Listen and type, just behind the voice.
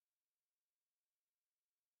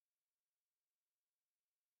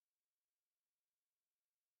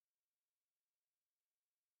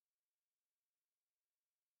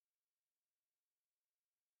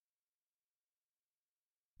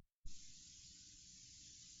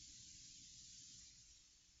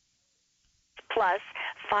plus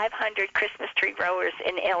 500 Christmas tree growers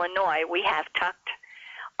in Illinois, we have tucked.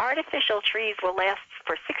 Artificial trees will last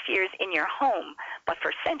for 6 years in your home, but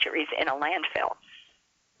for centuries in a landfill.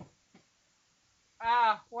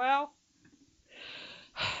 Well,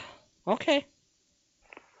 okay.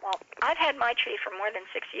 Well, I've had my tree for more than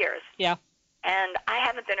 6 years. Yeah. And I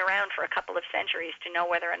haven't been around for a couple of centuries to know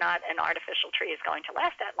whether or not an artificial tree is going to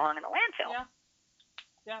last that long in the landfill. Yeah.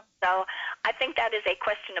 Yeah. So I think that is a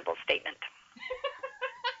questionable statement.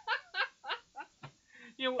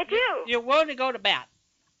 I do. You're willing to go to bat.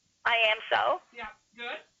 I am so. Yeah.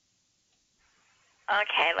 Good.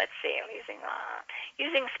 Okay, let's see. I'm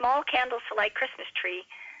using small candles to light Christmas tree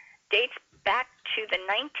dates back to the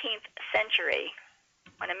 19th century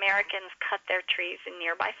when Americans cut their trees in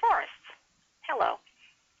nearby forests. Hello.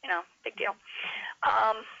 Big deal.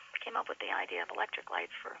 Came up with the idea of electric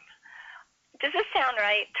lights for... Does this sound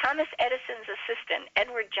right? Thomas Edison's assistant,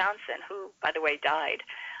 Edward Johnson, who, by the way, died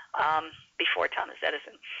before Thomas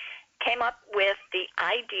Edison, came up with the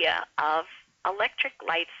idea of electric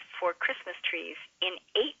lights for Christmas trees in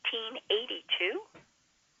 1882.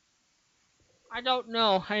 I don't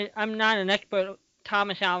know. I'm not an expert,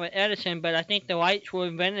 Thomas Alva Edison, but I think the lights were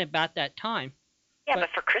invented about that time. Yeah, but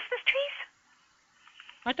for Christmas trees?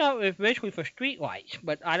 I thought it was originally for street lights,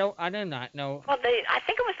 but I do not know. Well, I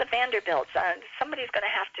think it was the Vanderbilts. Somebody's going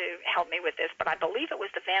to have to help me with this, but I believe it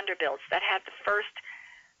was the Vanderbilts that had the first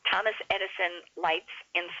Thomas Edison lights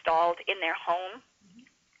installed in their home. Mm-hmm.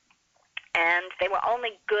 And they were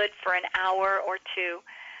only good for an hour or two,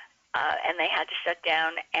 and they had to shut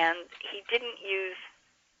down. And he didn't use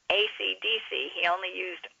AC/DC. He only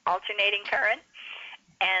used alternating current,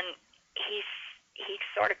 and he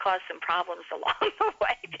sort of caused some problems along the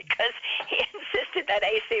way because he insisted that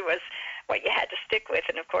AC was what you had to stick with,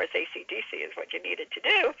 and of course AC/DC is what you needed to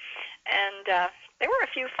do. And there were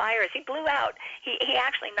a few fires. He blew out. He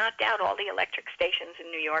actually knocked out all the electric stations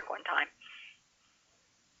in New York one time.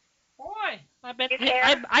 Boy, I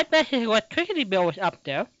bet his electricity bill was up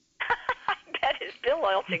there. I bet his bill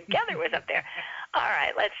altogether was up there. All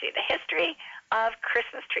right, let's see. The history of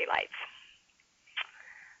Christmas tree lights.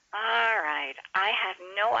 All right. I have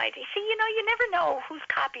no idea. See, you never know who's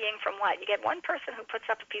copying from what. You get one person who puts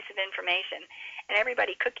up a piece of information, and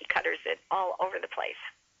everybody cookie cutters it all over the place.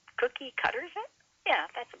 Cookie cutters it? Yeah,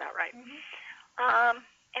 that's about right. Mm-hmm.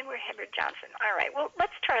 Edward Johnson. All right. Well,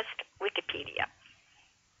 let's trust Wikipedia.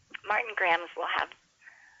 Martin Grams will have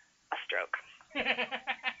a stroke.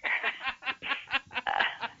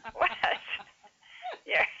 What?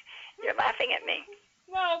 You're laughing at me.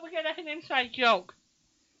 No, we got an inside joke.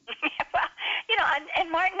 Well,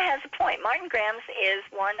 and Martin has a point. Martin Grams is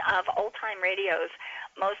one of old-time radio's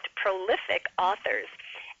most prolific authors,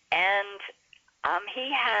 and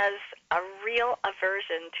he has a real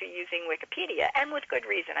aversion to using Wikipedia, and with good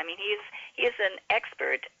reason. I mean, he is an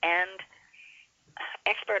expert, and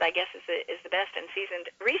expert, I guess, is the best and seasoned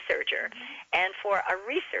researcher. Mm-hmm. And for a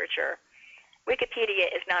researcher,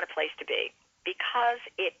 Wikipedia is not a place to be because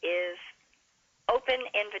it is open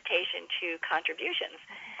invitation to contributions.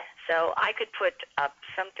 So I could put up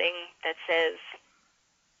something that says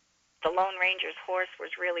the Lone Ranger's horse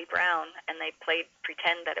was really brown, and they played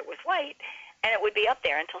pretend that it was white, and it would be up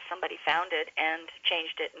there until somebody found it and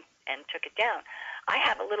changed it and took it down. I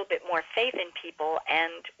have a little bit more faith in people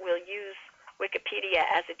and will use Wikipedia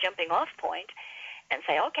as a jumping-off point and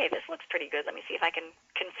say, okay, this looks pretty good. Let me see if I can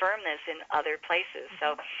confirm this in other places.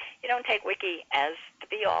 So you don't take Wiki as the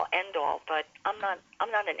be-all, end-all, but I'm not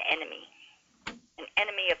an enemy. An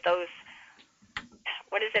enemy of those,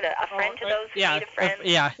 what is it, a friend to those who need a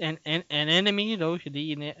friend? An enemy to those who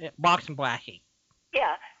need box and blackie.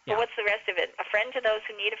 Yeah, but what's the rest of it? A friend to those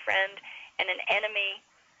who need a friend, and an enemy...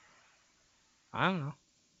 I don't know.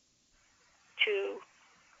 To...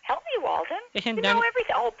 Help me, Walden. You know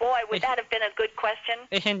everything. Oh, boy, would that have been a good question?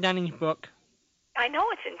 It's in Dunning's book. I know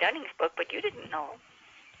it's in Dunning's book, but you didn't know.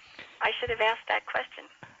 I should have asked that question.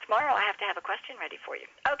 Tomorrow I have to have a question ready for you.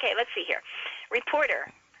 Okay, let's see here.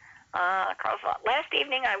 Reporter, last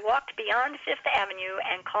evening I walked beyond Fifth Avenue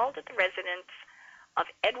and called at the residence of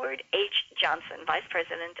Edward H. Johnson, Vice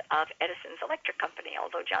President of Edison's Electric Company,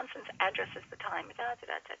 although Johnson's address at the time,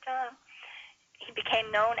 he became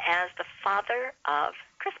known as the father of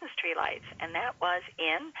Christmas tree lights, and that was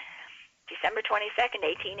in December 22nd,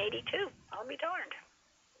 1882. I'll be darned.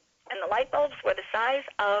 And the light bulbs were the size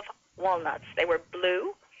of walnuts. They were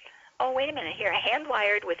blue. Oh, wait a minute here.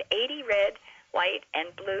 Hand-wired with 80 red, white, and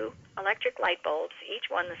blue electric light bulbs, each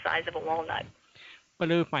one the size of a walnut.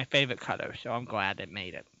 Blue is my favorite color, so I'm glad it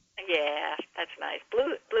made it. Yeah, that's nice.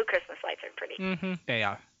 Blue Christmas lights are pretty. Mm-hmm, they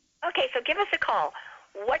are. Okay, so give us a call.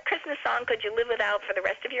 What Christmas song could you live without for the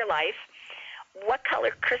rest of your life? What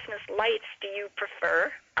color Christmas lights do you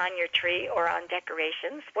prefer on your tree or on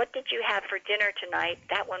decorations? What did you have for dinner tonight?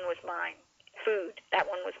 That one was mine. Food, that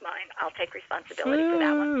one was mine. I'll take responsibility for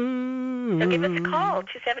that one. So give us a call,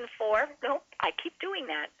 274, nope, I keep doing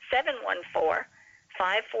that,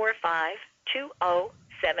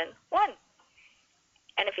 714-545-2071.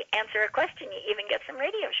 And if you answer a question, you even get some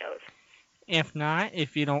radio shows. If not,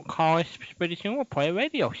 if you don't call us pretty soon, we'll play a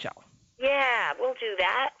radio show. Yeah, we'll do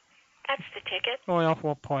that. That's the ticket. Or else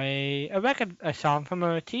we'll play a song from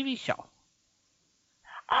a TV show.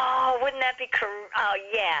 Oh, wouldn't that be cool? Oh,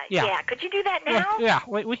 yeah. Could you do that now? Yeah,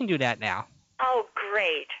 we can do that now. Oh,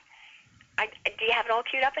 great. Do you have it all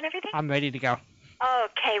queued up and everything? I'm ready to go.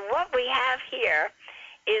 Okay, what we have here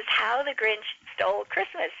is How the Grinch Stole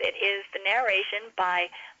Christmas. It is the narration by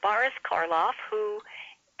Boris Karloff, who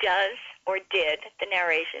does or did the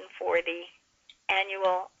narration for the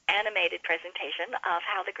annual animated presentation of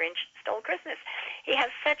How the Grinch Stole Christmas. He has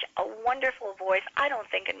such a wonderful voice. I don't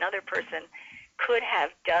think another person could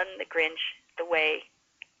have done the Grinch the way,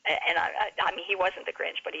 and I mean, he wasn't the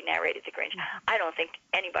Grinch, but he narrated the Grinch. I don't think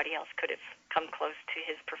anybody else could have come close to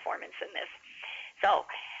his performance in this. So,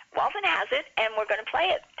 Walden has it, and we're going to play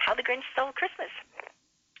it, How the Grinch Stole Christmas.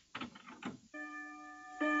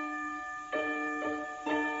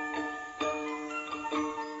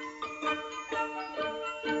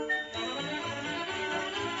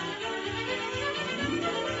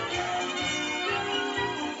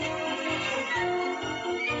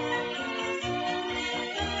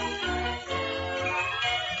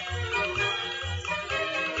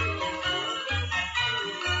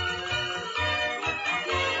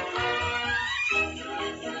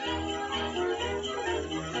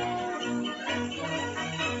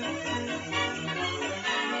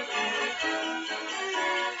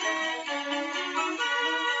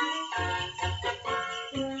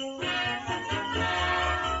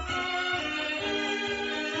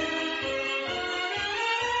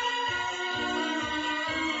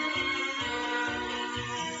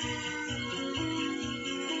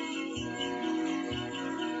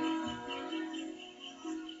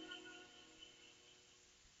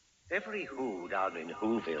 Every Who down in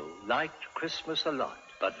Whoville liked Christmas a lot,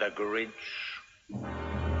 but the Grinch,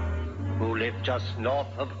 who lived just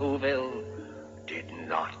north of Whoville, did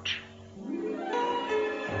not.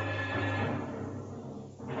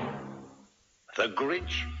 The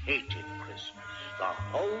Grinch hated Christmas, the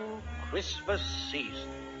whole Christmas season.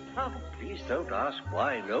 Now, please don't ask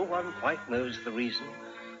why. No one quite knows the reason.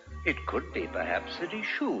 It could be, perhaps, that his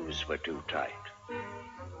shoes were too tight.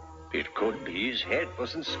 It could be his head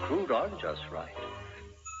wasn't screwed on just right.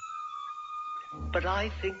 But I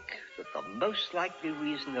think that the most likely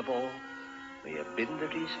reason of all may have been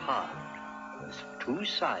that his heart was 2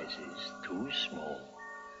 sizes too small.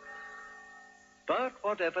 But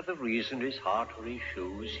whatever the reason, his heart or his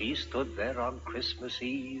shoes, he stood there on Christmas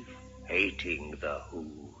Eve, hating the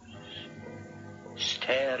Whos,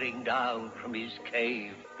 staring down from his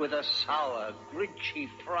cave with a sour, grinchy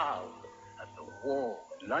frown at the warm,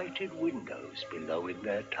 lighted windows below in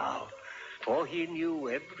their town. For he knew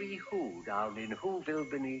every Who down in Whoville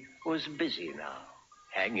beneath was busy now,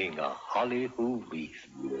 hanging a holly Who wreath.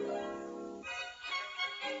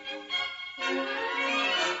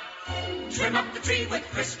 Trim up the tree with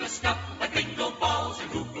Christmas stuff, like bingo balls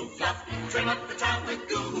and hoo-hoo fluff. Trim up the town with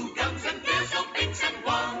goo-hoo gums and fizzle pinks and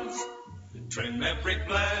wands. Trim every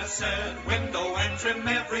blessed window and trim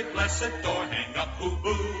every blessed door. Hang up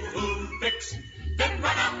hoo-hoo picks, then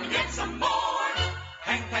run out and get some more.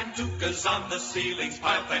 Hang pantukas on the ceilings,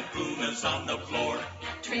 pile pantunas on the floor.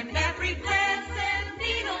 Trim every blessed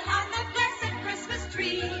needle on the blessed Christmas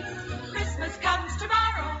tree. Christmas comes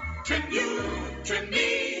tomorrow. Trim you, trim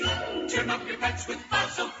me. Trim up your pets with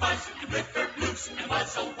fuzzle fuzz and wicker bloose and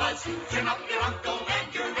wuzzle wuzz. Trim up your uncle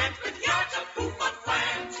and your aunt with yards of poof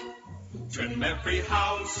plans. Trim every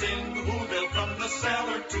house in Whoville from the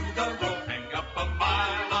cellar to the roof. Hang up a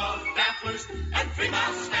mile of dafflers and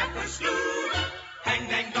 3-mile snappers slew. Hang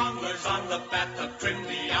dang donglers on the bathtub. Trim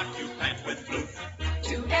the occupant with floof.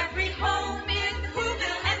 To every home in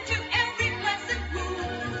Whoville and to every blessed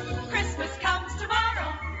Who, Christmas comes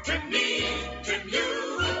tomorrow. Trim me, trim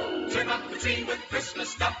you. Trim up the tree with Christmas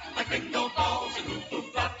stuff, like bingo balls and hoo-hoo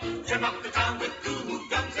fluff. Trim up the town with goo-hoo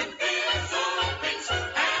gums and fizzle pinks.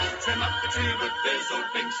 And trim up the tree with fizzle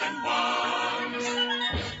pinks and wands.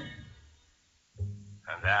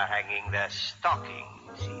 And they're hanging their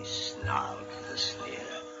stockings, he snarled with a sneer.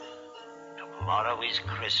 Tomorrow is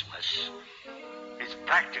Christmas. It's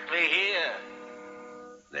practically here.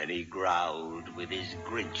 Then he growled with his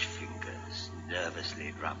Grinch fingers. bells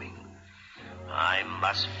nervously drumming. I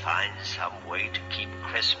must find some way to keep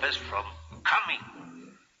Christmas from coming.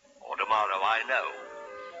 Or tomorrow, I know.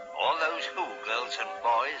 All those Who girls and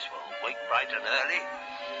boys will wake bright and early.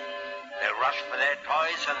 They'll rush for their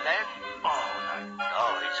toys and then, oh,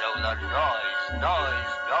 the noise,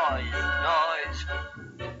 noise.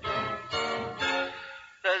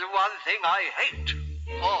 There's one thing I hate.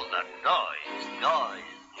 All the noise.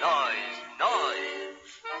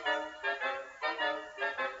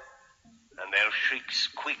 And they'll shriek,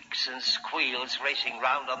 squeaks, and squeals racing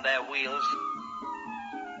round on their wheels.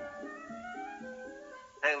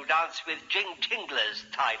 They'll dance with jing-tinglers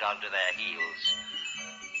tied onto their heels.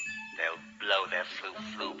 They'll blow their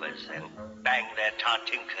floo-floobers. They'll bang their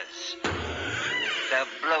tartinkers.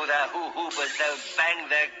 They'll blow their hoo-hoobers. They'll bang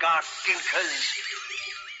their gartinkers.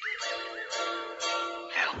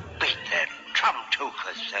 They'll beat their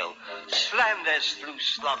trum-tookers. They'll slam their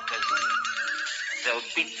sloo-slonkers. They'll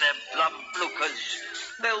beat their blum-blookers.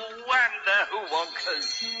 They'll wham their hoo-wonkers.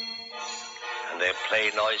 And they'll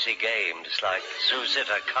play noisy games like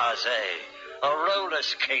Zuzita-Kaze, a roller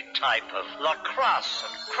skate type of lacrosse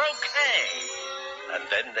and croquet. And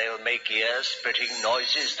then they'll make ear-splitting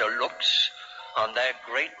noises deluxe on their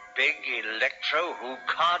great big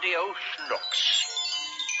electro-hoo-cardio schnooks.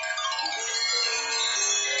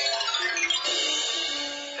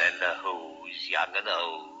 Then the Who's, young and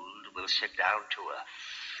old, will sit down to a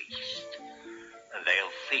feast. And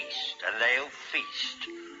they'll feast, and they'll feast.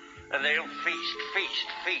 And they'll feast.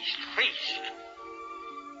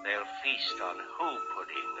 They'll feast on Who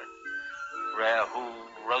pudding and rare Who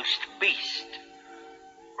roast beast.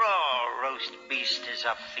 Raw roast beast is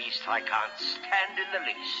a feast I can't stand in the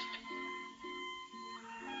least.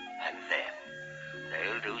 And then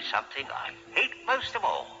they'll do something I hate most of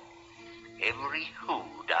all. Every Who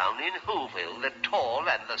down in Whoville, the tall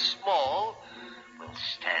and the small, will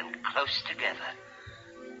stand close together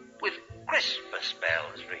with Christmas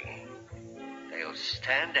bells ringing. They'll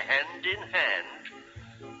stand hand in hand.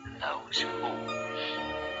 Those Who's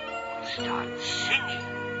will start singing.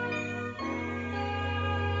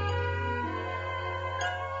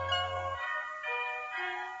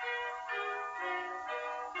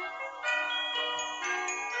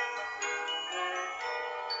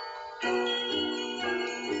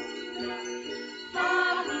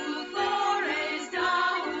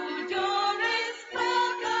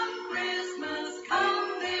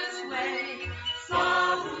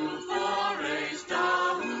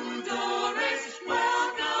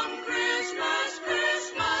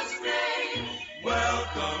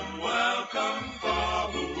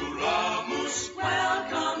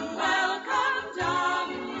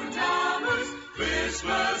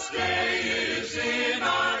 Christmas Day is in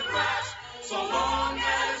our grasp, so long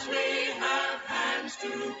as we have hands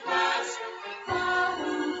to clasp.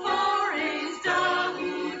 Dahu forays,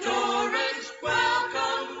 Dahu Doris,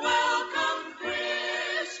 welcome, welcome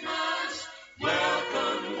Christmas.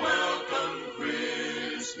 Welcome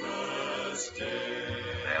Christmas Day.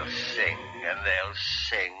 They'll sing and they'll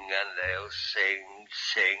sing and they'll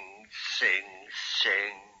sing.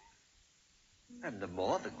 And the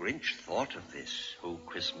more the Grinch thought of this Who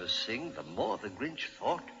Christmas sing, the more the Grinch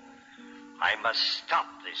thought, I must stop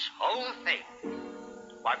this whole thing.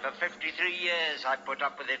 Why, for 53 years I put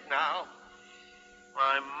up with it now.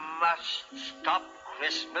 I must stop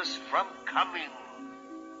Christmas from coming.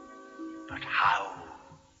 But how?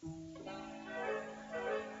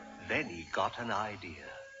 Then he got an idea.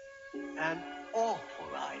 An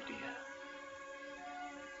awful idea.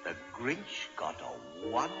 The Grinch got a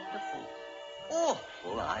wonderful,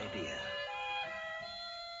 awful idea.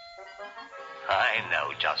 I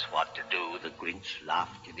know just what to do, the Grinch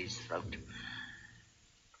laughed in his throat.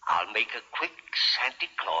 I'll make a quick Santa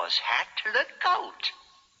Claus hat and a coat.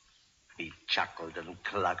 He chuckled and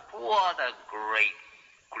clucked. What a great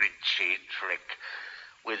Grinchy trick.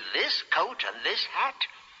 With this coat and this hat,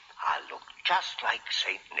 I'll look just like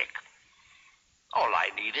Saint Nick. All I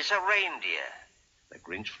need is a reindeer. The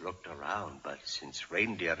Grinch looked around, but since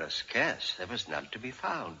reindeer are scarce, there was none to be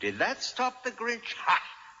found. Did that stop the Grinch? Ha!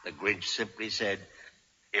 The Grinch simply said,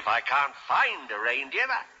 if I can't find a reindeer,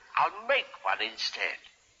 I'll make one instead.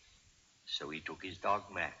 So he took his dog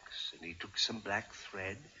Max, and he took some black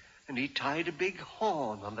thread, and he tied a big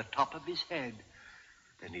horn on the top of his head.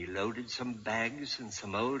 Then he loaded some bags and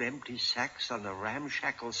some old empty sacks on a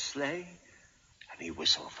ramshackle sleigh, and he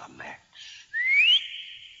whistled for Max.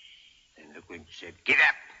 Then the Grinch said, get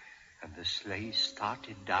up! And the sleigh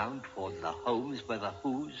started down toward the homes where the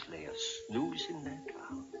Who's lay a snooze in their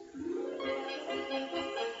town.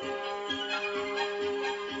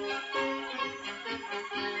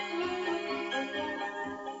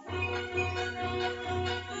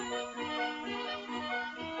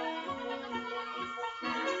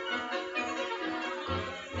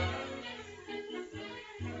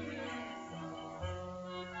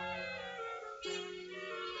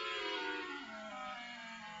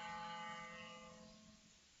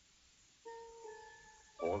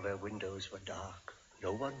 their windows were dark.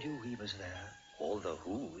 No one knew he was there. All the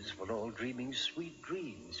Whos were all dreaming sweet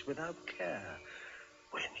dreams without care.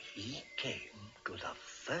 When he came to the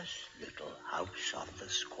first little house on the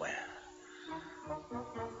square.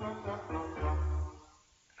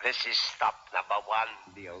 This is stop number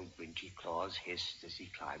 1. The old Grinchy Claus hissed as he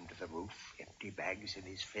climbed to the roof, empty bags in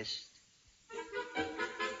his fist.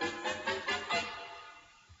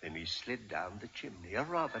 Then he slid down the chimney, a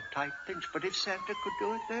rather tight pinch, but if Santa could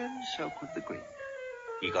do it then, so could the Grinch.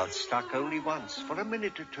 He got stuck only once, for a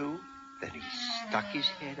minute or two. Then he stuck his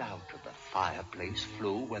head out of the fireplace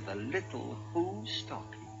flue where the little Who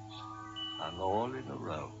stockings hung all in a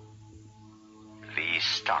row. These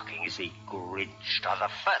stockings he grinched are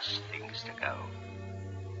the first things to go.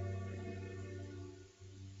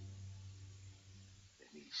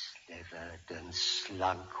 Then he slithered and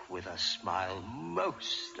slunk with a smile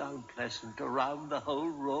most unpleasant around the whole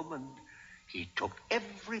room, and he took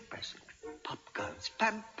every present. Popguns,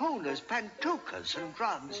 pampooners, pantookas and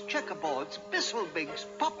drums, checkerboards, whistlebigs,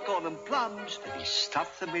 popcorn and plums. And he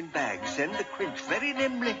stuffed them in bags. Then the Grinch very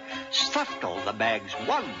nimbly stuffed all the bags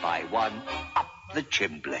one by one up the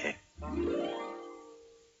chimbley.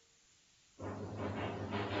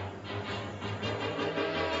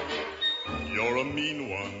 You're a mean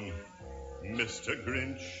one, Mr.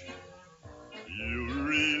 Grinch. You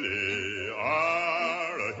really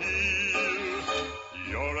are a heel.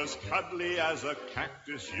 You're as cuddly as a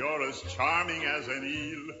cactus. You're as charming as an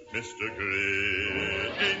eel, Mr.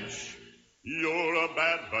 Grinch. You're a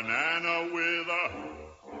bad banana with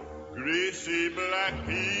a greasy black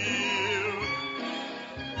peel.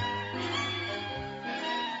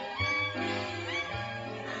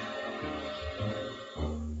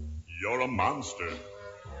 You're a monster,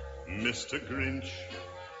 Mr. Grinch.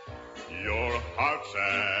 Your heart's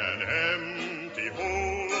an empty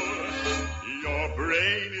hole. Your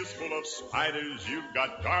brain is full of spiders. You've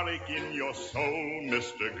got garlic in your soul,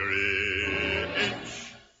 Mr.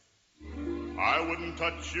 Grinch. I wouldn't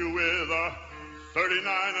touch you with a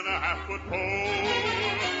 39.5-foot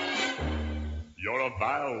pole. You're a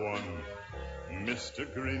vile one, Mr.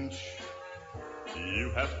 Grinch. You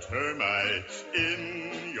have termites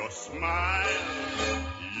in your smile.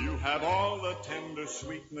 You have all the tender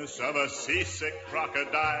sweetness of a seasick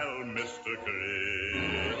crocodile, Mr.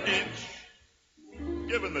 Grinch.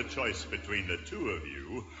 Given the choice between the two of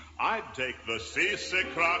you, I'd take the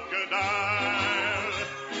seasick crocodile.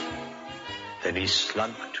 Then he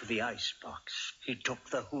slunk to the icebox. He took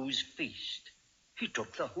the Who's feast. He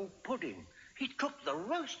took the Who pudding. He took the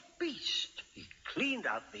roast beast. He cleaned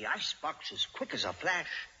out the icebox as quick as a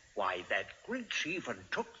flash. Why, that Grinch even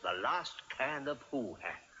took the last can of Who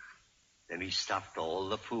hash. Then he stuffed all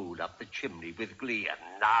the food up the chimney with glee.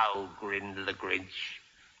 And now, grinned the Grinch,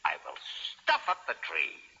 I will stuff up the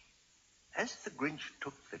tree. As the Grinch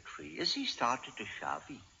took the tree, as he started to shove,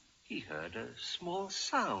 he heard a small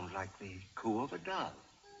sound like the coo of a dove.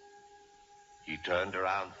 He turned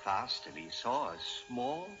around fast and he saw a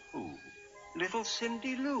small Who, little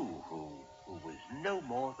Cindy Lou, who was no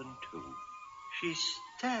more than 2. She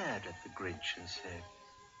stared at the Grinch and said,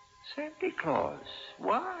 "Santa Claus,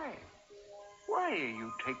 why? Why are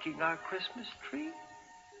you taking our Christmas tree?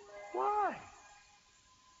 Why?"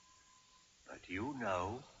 But you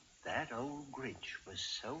know, that old Grinch was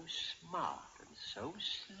so smart and so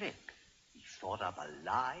slick. He thought up a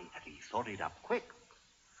lie, and he thought it up quick.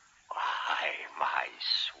 Why, my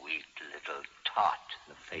sweet little tot,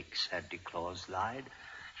 The fake Santa Claus lied.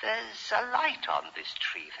 there's a light on this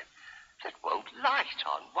tree that won't light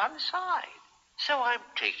on one side. So I'm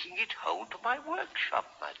taking it home to my workshop,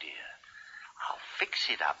 my dear. I'll fix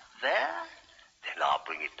it up there, then I'll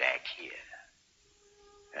bring it back here.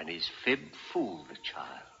 And his fib fooled the child.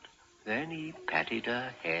 Then he patted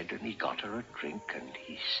her head and he got her a drink and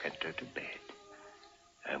he sent her to bed.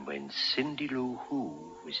 And when Cindy Lou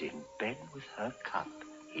Who was in bed with her cup,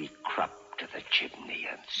 he crept to the chimney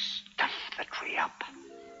and stuffed the tree up.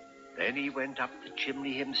 Then he went up the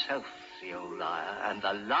chimney himself, the old liar, and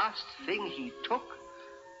the last thing he took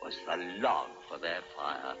was the log for their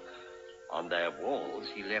fire. On their walls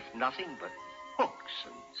he left nothing but hooks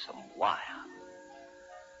and some wire.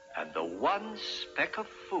 And the one speck of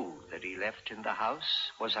food that he left in the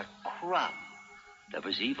house was a crumb that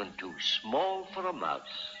was even too small for a mouse.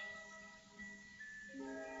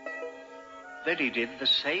 Then he did the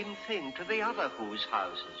same thing to the other Who's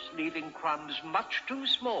houses, leaving crumbs much too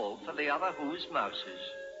small for the other Who's mouses.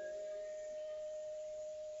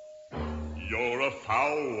 You're a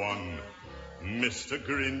foul one, Mr.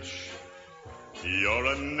 Grinch. You're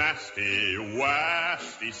a nasty,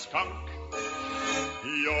 wasty skunk.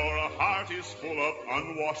 Your heart is full of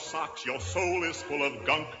unwashed socks. Your soul is full of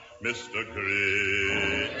gunk, Mr.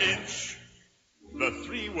 Grinch. The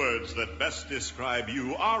 3 words that best describe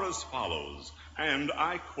you are as follows, and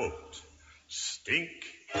I quote: stink,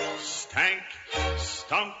 stank,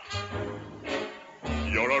 stunk.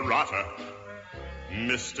 You're a rotter,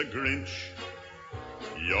 Mr. Grinch.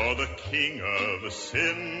 You're the king of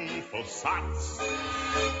sinful sots.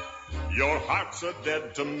 Your heart's a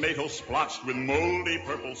dead tomato splotched with moldy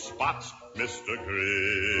purple spots, Mr.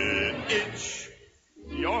 Grinch.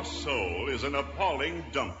 Your soul is an appalling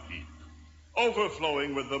dump heap,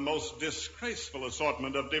 overflowing with the most disgraceful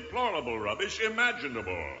assortment of deplorable rubbish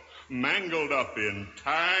imaginable, mangled up in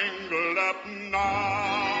tangled up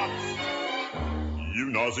knots. You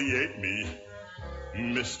nauseate me,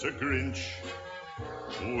 Mr. Grinch,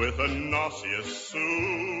 with a nauseous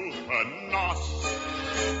super nos.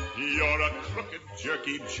 You're a crooked,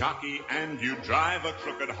 jerky jockey, and you drive a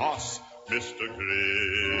crooked horse, Mr.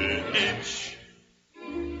 Grinch.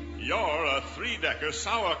 You're a 3-decker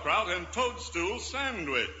sauerkraut and toadstool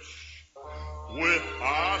sandwich with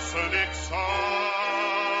arsenic sauce.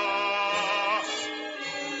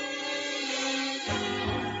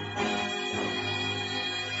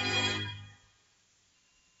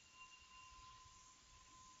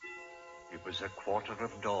 It was a quarter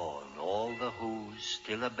of dawn, all the Who's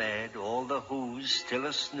still abed, all the Who's still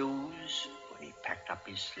a snooze, when he packed up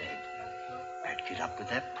his sled. They'd get up with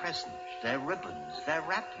their presents, their ribbons, their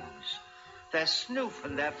wrappings, their snoof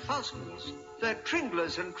and their fuzzles, their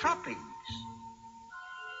tringlers and trappings.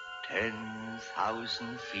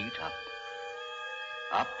 10,000 feet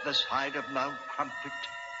up the side of Mount Crumpet,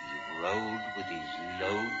 he rode with his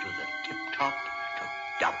load to the tip-top to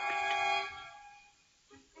dump it.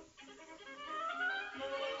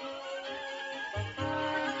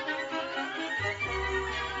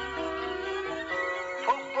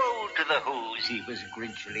 The Who's, he was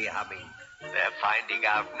grinchily humming. They're finding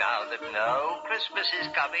out now that no Christmas is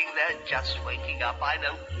coming. They're just waking up. I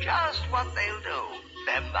know just what they'll do.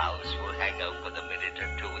 Their mouths will hang open a minute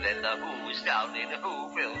or two. Then the Who's down in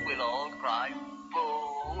Whoville will all cry,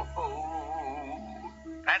 boo-hoo.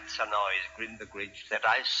 That's a noise, grinned the Grinch, that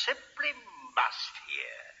I simply must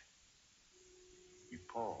hear. He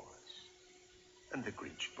paused, and the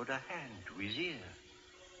Grinch put a hand to his ear.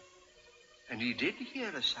 And he did hear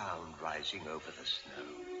a sound rising over the snow.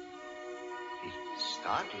 It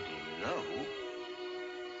started in low,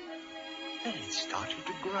 then it started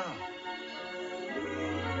to grow.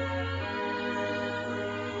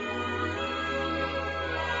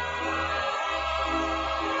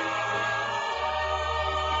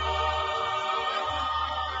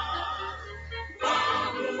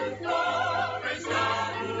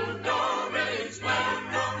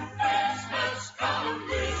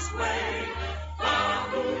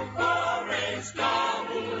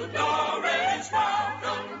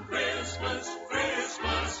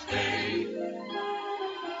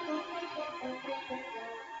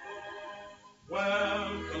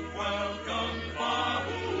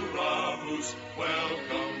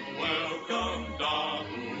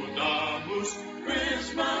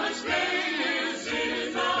 Christmas Day is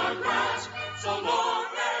in our grasp, so long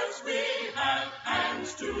as we have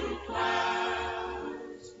hands to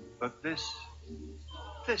clasp. But this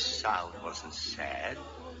sound wasn't sad.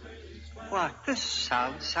 Why, this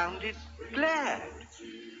sound sounded glad.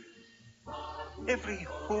 Every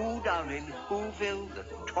Who down in Whoville, the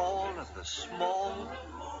tall and the small,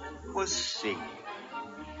 was singing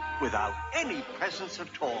without any presents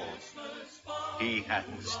at all. He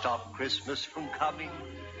hadn't stopped Christmas from coming.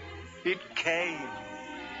 It came.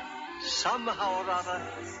 Somehow or other,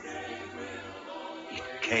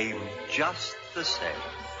 it came just the same.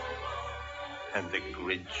 And the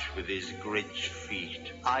Grinch with his Grinch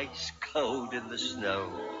feet, ice cold in the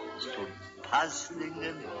snow, stood puzzling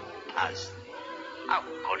and puzzling. How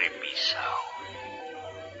could it be so?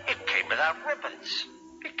 It came without ribbons.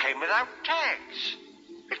 It came without tags.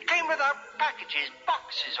 It came without packages,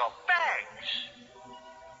 boxes, or bags.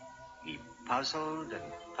 He puzzled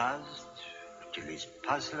and puzzled till his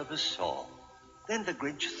puzzler was sore. Then the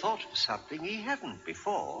Grinch thought of something he hadn't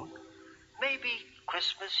before. Maybe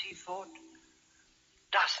Christmas, he thought,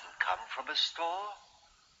 doesn't come from a store.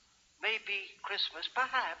 Maybe Christmas,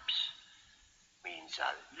 perhaps, means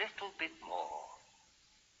a little bit more.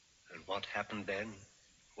 And what happened then?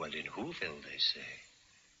 Well, in Whoville, they say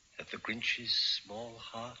that the Grinch's small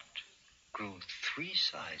heart grew 3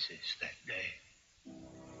 sizes that day.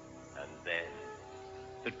 And then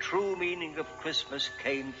the true meaning of Christmas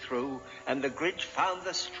came through, and the Grinch found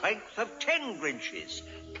the strength of 10 Grinches,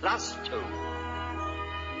 plus 2.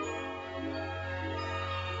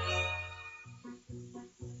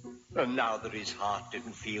 And now that his heart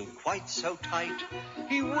didn't feel quite so tight,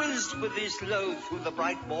 he whizzed with his load through the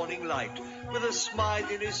bright morning light. With a smile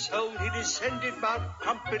in his soul, he descended Mount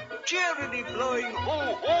Crumpet, cheerily blowing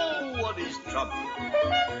ho-ho on his trumpet.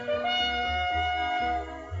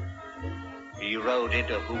 He rode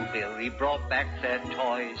into Whoville, he brought back their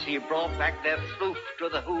toys, he brought back their floof to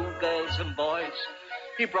the Who girls and boys.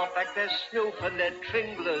 He brought back their snoop and their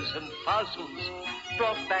tringlers and fuzzles,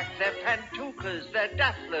 brought back their pantookas, their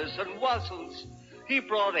dafflers and wuzzles. He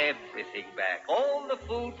brought everything back, all the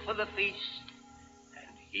food for the feast.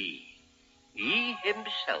 And he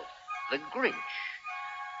himself, the Grinch,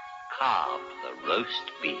 carved the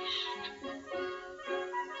roast beast.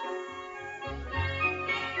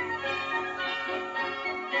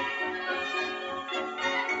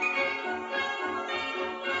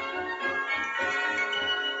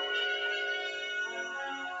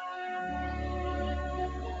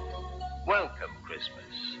 Welcome,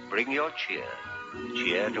 Christmas. Bring your cheer.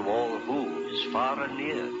 Cheer to all Who's far and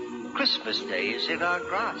near. Christmas Day is in our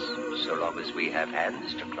grasp, so long as we have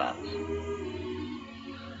hands to clasp.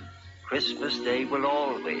 Christmas Day will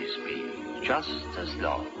always be, just as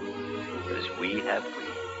long as we have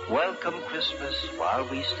we. Welcome Christmas while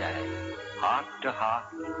we stand, heart to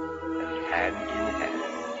heart and hand in hand.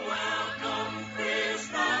 Welcome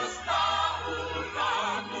Christmas,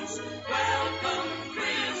 Darkness. Welcome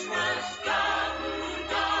Christmas,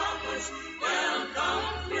 Darkness. Welcome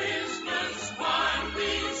Christmas while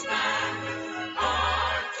we stand,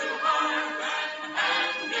 heart to heart and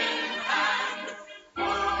hand in hand.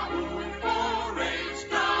 Wahoo, forays,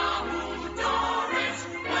 Dahoo, Doris.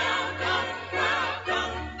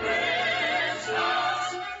 Welcome Christmas,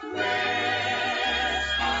 Christmas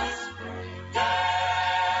Day.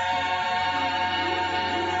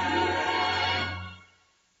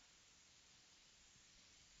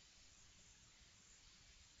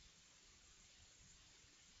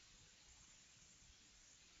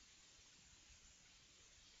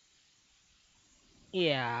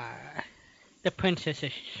 Yeah, the princess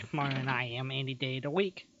is smarter than I am any day of the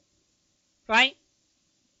week. Right?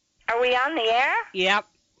 Are we on the air? Yep.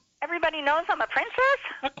 Everybody knows I'm a princess?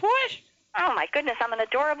 Of course. Oh, my goodness, I'm an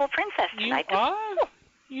adorable princess You tonight. are.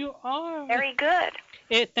 You are. Very good.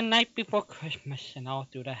 It's the night before Christmas and all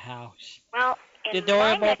through the house. Well, in The my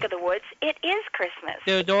adorable- neck of the woods, it is Christmas.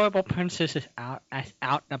 The adorable princess is out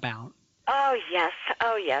and about. Oh, yes.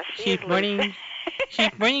 Oh, yes. She's loose.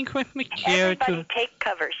 bringing Christmas cheer Everybody to. take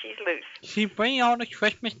cover. She's loose. She's bringing all the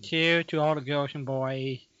Christmas cheer to all the girls and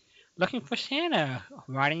boys, looking for Santa,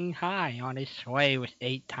 riding high on his sleigh with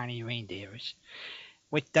 8 tiny reindeers,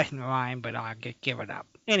 which doesn't rhyme, but I'll give it up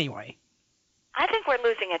anyway. I think we're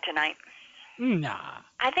losing it tonight. Nah.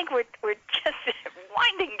 I think we're just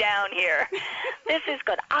winding down here. This is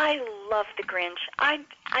good. I love the Grinch. I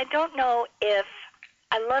don't know if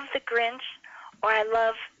I love the Grinch or I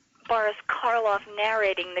love Boris Karloff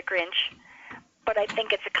narrating the Grinch, but I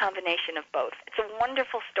think it's a combination of both. It's a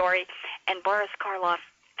wonderful story, and Boris Karloff,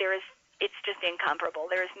 it's just incomparable.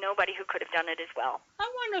 There is nobody who could have done it as well. I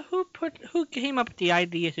wonder who came up with the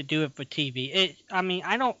idea to do it for TV.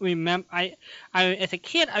 I don't remember. I as a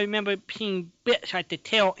kid I remember seeing bits at the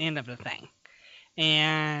tail end of the thing,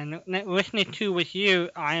 and listening to with you,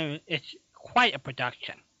 it's quite a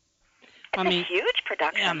production. It's a huge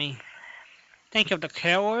production. I mean, think of the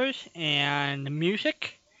carolers and the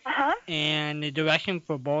music and the direction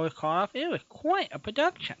for Boris Karloff. It was quite a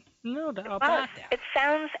production. No doubt about that. It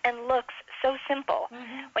sounds and looks so simple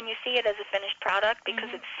when you see it as a finished product because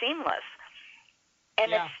it's seamless.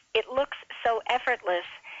 And it looks so effortless,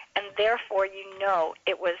 and therefore you know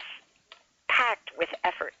it was packed with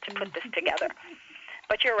effort to put this together.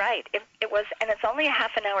 But you're right. It was, and it's only a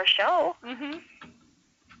half an hour show. You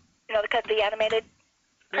know, because the animated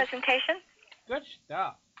presentation. Good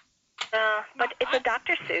stuff. But it's a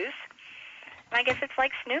Dr. Seuss. And I guess it's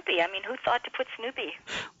like Snoopy. I mean, who thought to put Snoopy?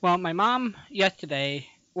 Well, my mom yesterday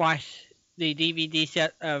watched the DVD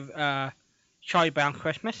set of Charlie Brown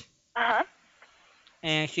Christmas.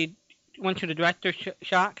 And she went to the director's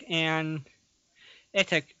shop, and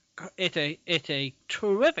it's a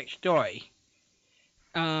terrific story.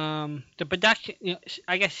 The production,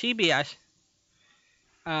 I guess CBS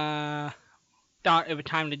thought it was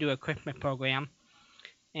time to do a Christmas program,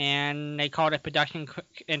 and they called it production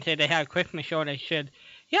and said they had a Christmas show. They said,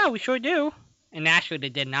 yeah, we sure do. And actually they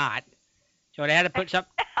did not. So they had to put some...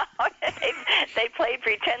 They played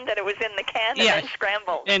pretend that it was in the can and then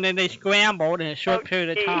scrambled. And then they scrambled in a short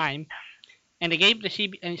period of time. And they gave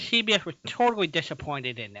and CBS was totally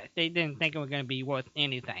disappointed in it. They didn't think it was going to be worth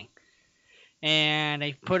anything. And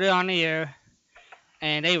they put it on the air,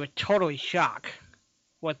 and they were totally shocked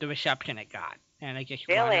what the reception it got, and I just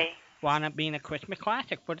Really? wound up being a Christmas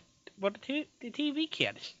classic for the TV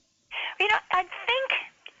kids. I think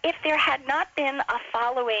if there had not been a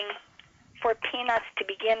following for Peanuts to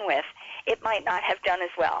begin with, it might not have done as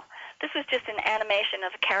well. This was just an animation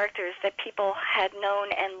of characters that people had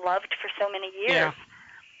known and loved for so many years. Yeah.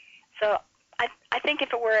 So I think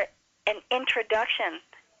if it were an introduction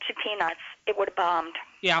to Peanuts, it would have bombed.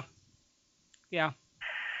 Yeah. Yeah.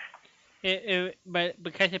 But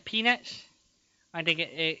because of Peanuts, I think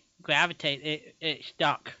it gravitated, it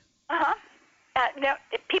stuck. Uh-huh. No,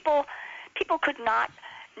 people could not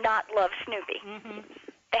love Snoopy. Mm-hmm.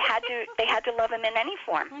 They had to love him in any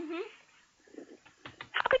form. Mm-hmm.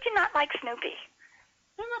 How could you not like Snoopy?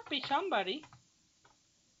 There must be somebody.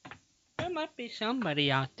 There must be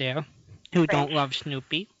somebody out there who don't love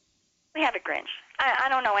Snoopy. We have a Grinch. I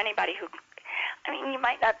don't know anybody who. I mean, you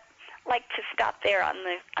might not like to stop there on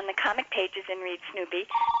the comic pages and read Snoopy.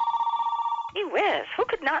 Gee whiz, who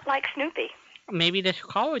could not like Snoopy? Maybe this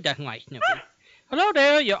caller doesn't like Snoopy. Hello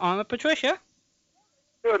there, you're on with Patricia.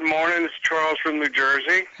 Good morning, it's Charles from New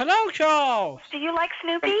Jersey. Hello, Charles. Do you like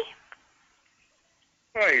Snoopy?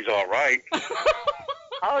 Well, he's all right.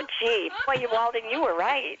 Oh, gee, boy, Walden, you were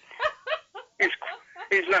right.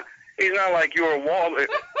 He's not like you or Walden.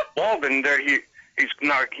 Walden, there he's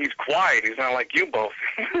quiet. He's not like you both.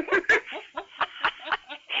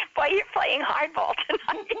 Boy, you're playing hardball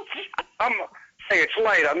tonight. Hey, it's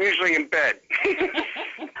late. I'm usually in bed.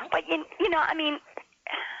 But I mean,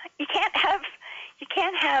 you can't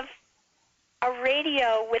have a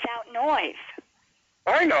radio without noise.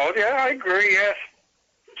 I know. Yeah, I agree. Yes.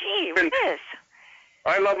 Gee whiz.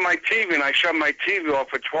 I love my TV, and I shut my TV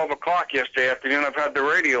off at 12 o'clock yesterday afternoon. I've had the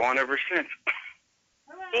radio on ever since.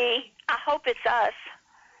 See, I hope it's us.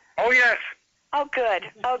 Oh yes. Oh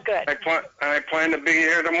good. Oh good. I plan to be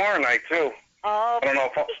here tomorrow night too. Oh. I don't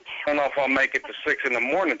know if I'll make it to 6 in the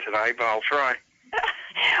morning tonight, but I'll try.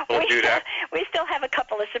 We'll do that. We still have a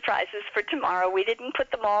couple of surprises for tomorrow. We didn't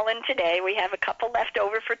put them all in today. We have a couple left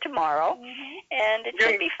over for tomorrow, and it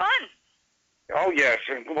should be fun. Oh, yes.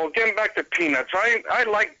 Well, getting back to Peanuts, I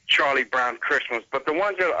like Charlie Brown Christmas, but the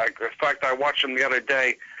ones that, in fact, I watched them the other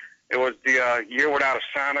day, it was the Year Without a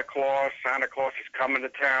Santa Claus. Santa Claus is Coming to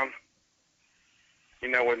Town.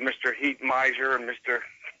 With Mr. Heat Miser and Mr.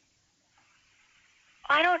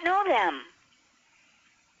 I don't know them.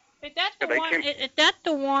 Is that the one? Is that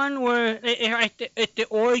the one where it's the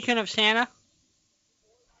origin of Santa?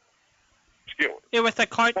 It was a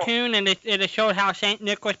cartoon, and it showed how Saint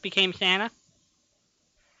Nicholas became Santa.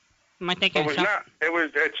 Am I thinking? It was not.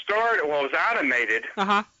 It started. Well, it was animated.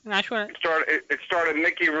 That's what. It started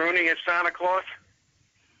Mickey Rooney as Santa Claus.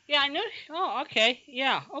 Yeah, I know. Oh, okay.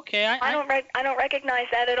 Yeah, okay. I don't recognize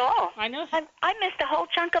that at all. I know. I missed a whole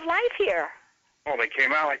chunk of life here. Oh, they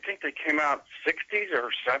came out. I think they came out 60s or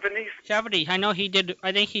 70s. 70s. I know he did.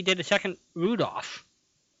 I think he did the second Rudolph.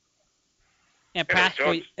 At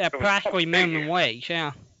practically minimum wage.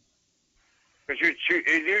 Yeah. Because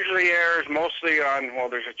it usually airs mostly on. Well,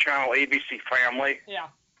 there's a channel, ABC Family. Yeah.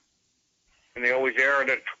 And they always air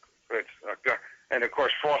it. And of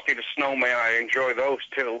course, Frosty the Snowman. I enjoy those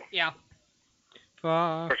too. Yeah.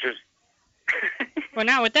 Well,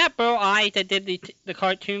 now with that Burl Ives that did the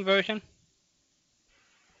cartoon version.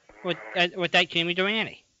 Was that Jimmy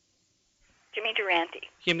Durante? Jimmy Durante.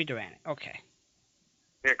 Jimmy Durante. Okay.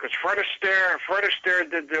 Yeah, because Fred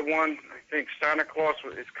Astaire did the one. I think Santa Claus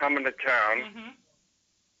is Coming to Town. Mm-hmm.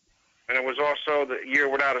 And it was also the Year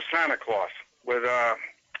Without a Santa Claus with I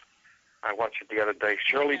watched it the other day.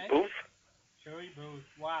 Shirley Booth. Shirley Booth.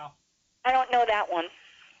 Wow. I don't know that one.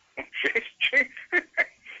 Jeez.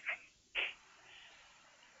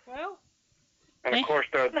 Well. And of course,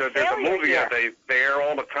 there's a movie that they air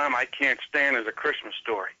all the time. I can't stand is A Christmas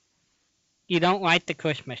Story. You don't like The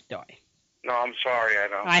Christmas Story? No, I'm sorry, I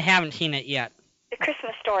don't. I haven't seen it yet. The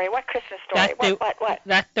Christmas Story? What Christmas Story? What?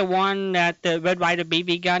 That's the one that the Red Ryder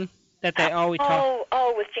BB gun that they always talk.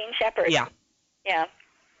 Oh, with Gene Shepard. Yeah. Yeah.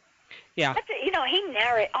 Yeah. That's, he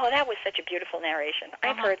narrated. Oh, that was such a beautiful narration.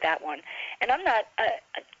 I've heard that one. And I'm not.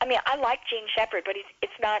 I mean, I like Gene Shepard, but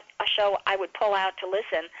it's not a show I would pull out to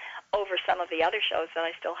listen over some of the other shows that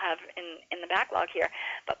I still have in the backlog here.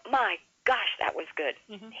 But my gosh, that was good.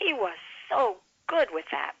 Mm-hmm. He was so good with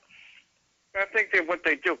that. I think what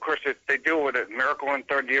they do, of course, they do with it.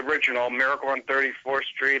 The original Miracle on 34th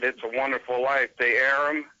Street, It's a Wonderful Life. They air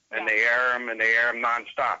them, and they air them, and they air them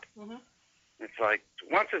nonstop. Mm-hmm. It's like,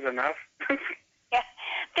 once is enough. Yeah.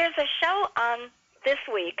 There's a show on this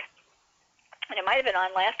week, and it might have been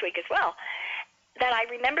on last week as well, that I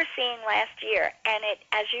remember seeing last year, and it,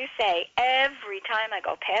 as you say, every time I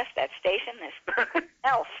go past that station, this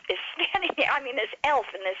elf is standing there. I mean, this elf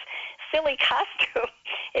in this silly costume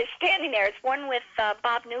is standing there. It's one with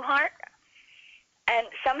Bob Newhart, and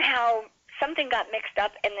somehow something got mixed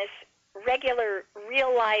up, and this regular,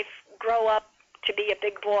 real-life, grow-up to be a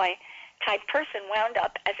big boy type person wound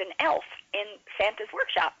up as an elf in Santa's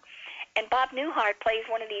workshop. And Bob Newhart plays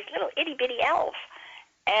one of these little itty-bitty elves.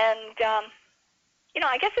 And,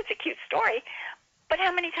 I guess it's a cute story, but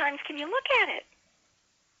how many times can you look at it?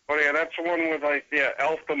 Oh, yeah, that's the one with,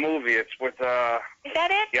 Elf the movie. It's with, Is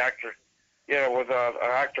that it? the actor. Yeah, with an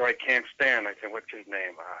actor I can't stand. I think, what's his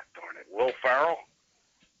name? Darn it. Will Ferrell?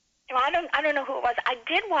 Well, I don't know who it was. I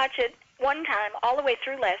did watch it one time all the way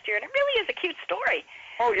through last year, and it really is a cute story.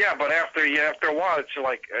 Oh, yeah, but after a while, it's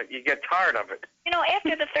like you get tired of it.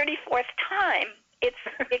 After the 34th time, it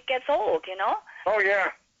gets old, Oh,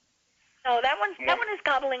 yeah. So that one is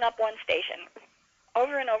gobbling up one station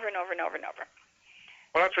over and over and over and over and over.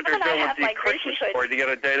 Well, that's what they're doing with the Christmas story. The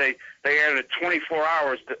other day, they added 24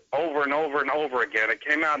 hours over and over and over again. It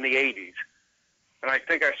came out in the 80s. And I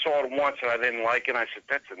think I saw it once and I didn't like it. And I said,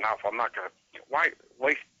 that's enough. I'm not going to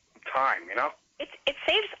waste time, It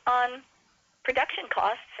saves on production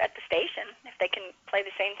costs at the station if they can play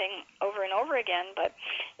the same thing over and over again. But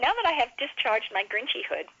now that I have discharged my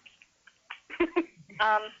Grinchyhood,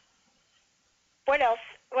 what else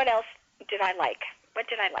did I like? What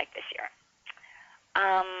did I like this year?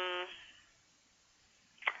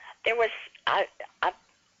 There was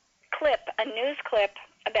a news clip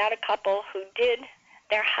about a couple who did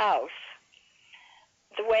their house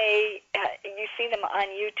the way you see them on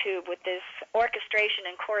YouTube with this orchestration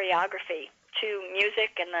and choreography to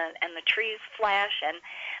music, and the trees flash, and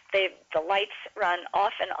the lights run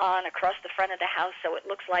off and on across the front of the house, so it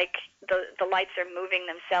looks like the lights are moving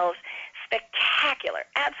themselves. Spectacular,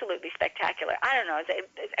 absolutely spectacular. I don't know,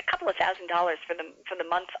 it's a couple of $1,000s for the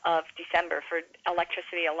month of December for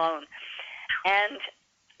electricity alone, and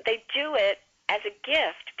they do it as a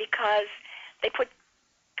gift because they put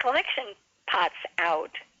collection pots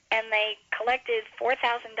out, and they collected $4,000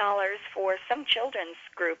 for some children's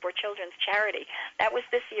group or children's charity. That was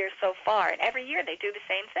this year so far, and every year they do the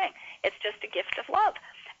same thing. It's just a gift of love,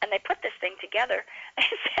 and they put this thing together.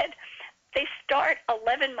 They said they start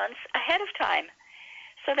 11 months ahead of time.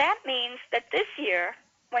 So that means that this year,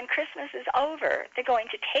 when Christmas is over, they're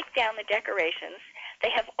going to take down the decorations.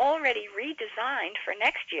 They have already redesigned for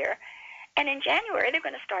next year, and in January they're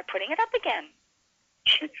going to start putting it up again.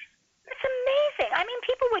 It's amazing. I mean,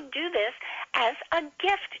 people would do this as a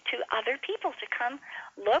gift to other people to come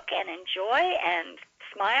look and enjoy and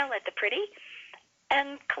smile at the pretty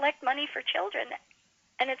and collect money for children,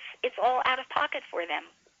 and it's all out of pocket for them.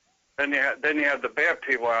 Then you have the bad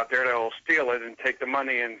people out there that will steal it and take the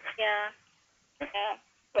money and... Yeah.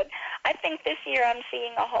 But I think this year I'm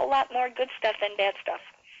seeing a whole lot more good stuff than bad stuff.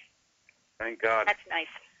 Thank God. That's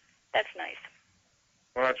nice.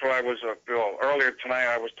 Well, that's what I was, earlier tonight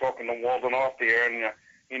I was talking to Walden off the air, and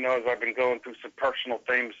he knows I've been going through some personal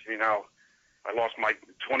things, I lost my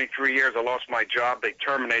 23 years, I lost my job, they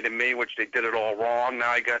terminated me, which they did it all wrong.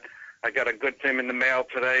 Now I got a good thing in the mail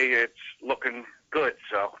today, it's looking good,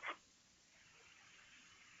 so.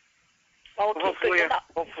 Well, hopefully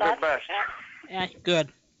the best. That's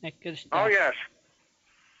good. That's good stuff. Oh, yes.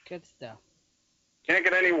 Good stuff. Can't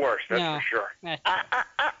get any worse, that's for sure. That's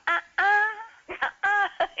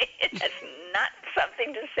That's not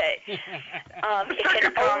something to say.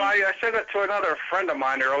 I said that to another friend of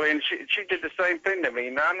mine earlier, and she did the same thing to me.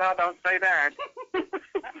 No, don't say that.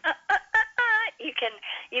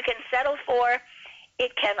 You can settle for,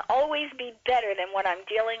 it can always be better than what I'm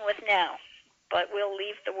dealing with now, but we'll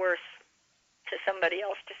leave the worse to somebody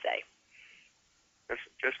else to say.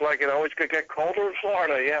 Just like it always could get colder in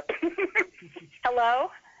Florida, yep. Hello?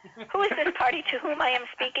 Who is this party to whom I am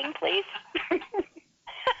speaking, please?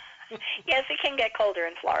 Yes, it can get colder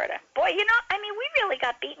in Florida. Boy, we really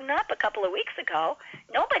got beaten up a couple of weeks ago.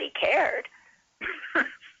 Nobody cared.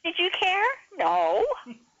 Did you care? No.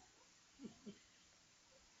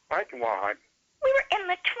 Why? We were in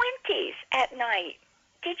the 20s at night.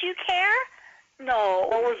 Did you care?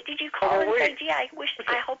 No. Did you call and say, gee, I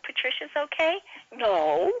hope Patricia's okay?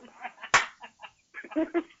 No.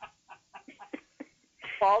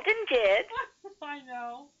 Walden did. I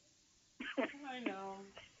know.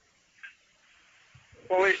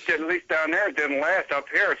 Well, at least down there it didn't last. Up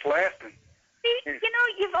here it's lasting. See,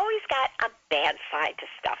 you've always got a bad side to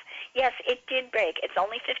stuff. Yes, it did break. It's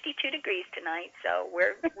only 52 degrees tonight, so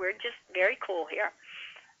we're just very cool here.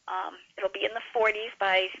 It'll be in the 40s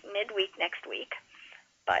by midweek next week.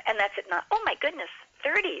 But and that's at night. Oh my goodness,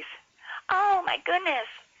 30s. Oh my goodness.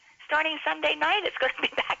 Starting Sunday night, it's going to be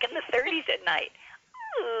back in the 30s at night.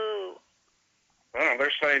 Ooh. Well,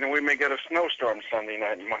 they're saying that we may get a snowstorm Sunday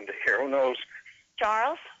night and Monday here. Who knows?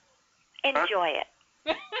 Charles, enjoy it.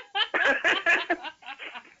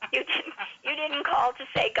 You didn't call to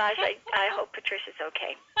say, gosh, I hope Patricia's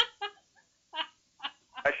okay.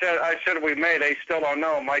 I said we may. They still don't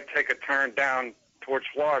know. It might take a turn down towards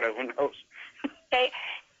Florida. Who knows? Okay,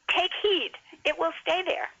 take heed. It will stay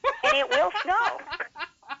there, and it will snow.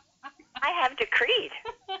 I have decreed.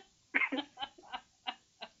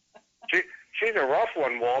 She's a rough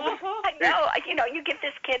one, Walden. I know. You know, you give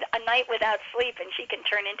this kid a night without sleep, and she can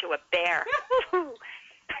turn into a bear. Oh,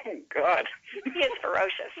 God. She is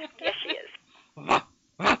ferocious. Yes, she is. Fun.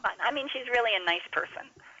 I mean, she's really a nice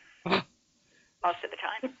person. Most of the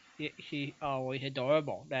time. She's always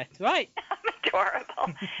adorable. That's right. I'm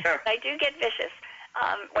adorable. I do get vicious.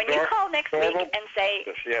 When you call next week and say,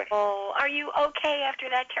 oh, are you okay after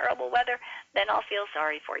that terrible weather, then I'll feel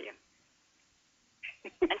sorry for you.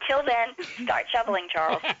 Until then, start shoveling,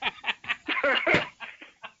 Charles.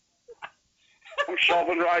 I'm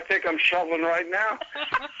shoveling. I think I'm shoveling right now.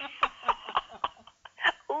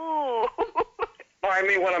 Ooh. I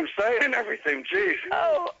mean what I'm saying and everything. Jeez.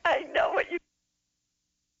 Oh, I know what you.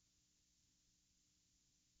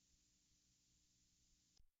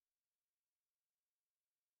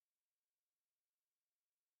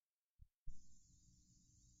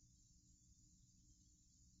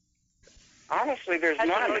 Honestly, there's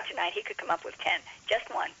none. Tonight, he could come up with 10.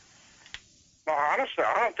 Just one. No, honestly,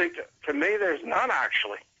 I don't think. To me, there's none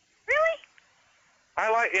actually. Really?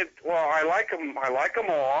 I like it. Well, I like them. I like them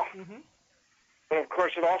all. Mm-hmm. But of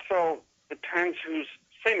course, it also depends who's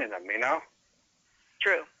singing them. You know.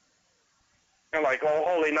 True. You know, like "Oh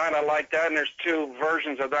Holy Night," I like that, and there's two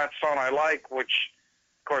versions of that song I like, which,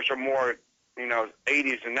 of course, are more,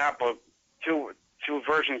 80s than that. But two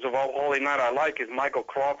versions of "Oh Holy Night" I like is Michael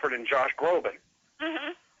Crawford and Josh Groban.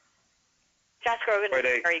 Mhm. Josh Groban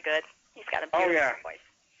is very good. He's got a beautiful voice.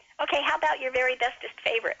 Okay, how about your very bestest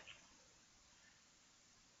favorite?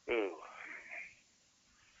 Ooh.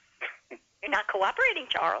 You're not cooperating,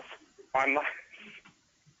 Charles. I'm not.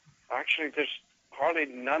 Actually, there's hardly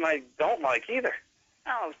none I don't like either.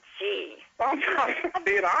 Oh, gee. I'm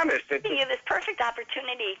being honest. You have this perfect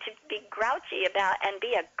opportunity to be grouchy about and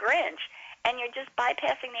be a Grinch, and you're just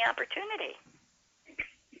bypassing the opportunity.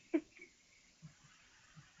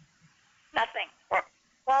 Nothing.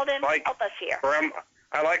 Walden, help us here.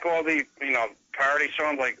 I like all the, parody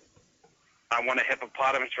songs like I Want a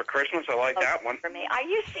Hippopotamus for Christmas. I like that one. For me. Are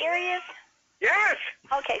you serious? Yes.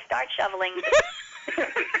 Okay, start shoveling.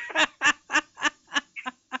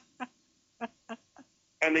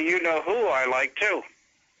 And the You Know Who I like, too.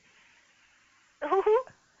 Who?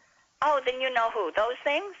 Oh, the You Know Who. Those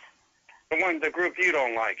things? The group you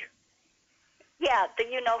don't like. Yeah, the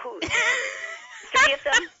You Know Who. 3 of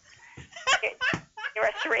them? There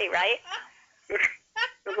are 3, right?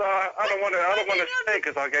 I don't want to say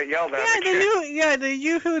because I'll get yelled at. The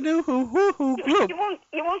You Who Knew Who group.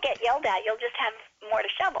 You won't get yelled at. You'll just have more to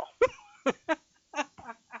shovel.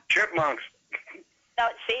 Chipmunks. No,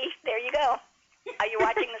 see, there you go. Are you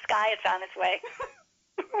watching the sky? It's on its way.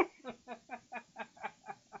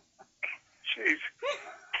 Jeez.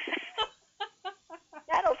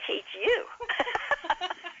 That'll teach you.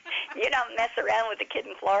 You don't mess around with the kid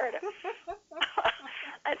in Florida.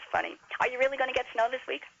 That's funny. Are you really going to get snow this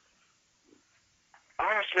week?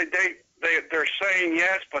 Honestly, they're saying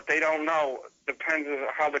yes, but they don't know. Depends on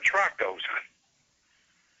how the track goes.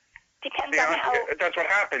 Depends on how. That's what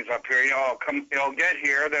happens up here. You'll get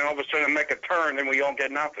here, then all of a sudden make a turn, then we don't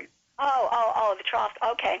get nothing. Oh, the trough.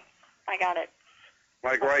 Okay, I got it.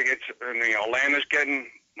 Like right, it's Atlanta's getting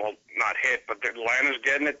not hit, but Atlanta's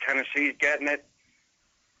getting it. Tennessee's getting it.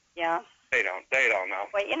 Yeah. They don't know.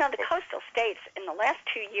 Well, the coastal states in the last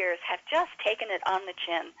 2 years have just taken it on the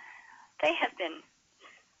chin. They have been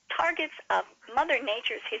targets of Mother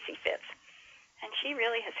Nature's hissy fits, and she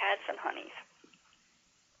really has had some honeys.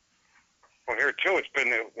 Well, here too, it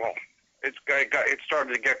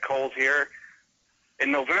started to get cold here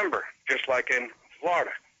in November, just like in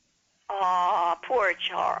Florida. Aw, poor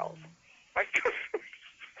Charles.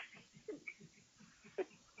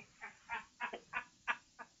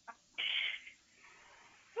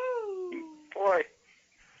 Boy.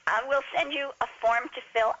 I will send you a form to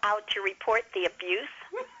fill out to report the abuse.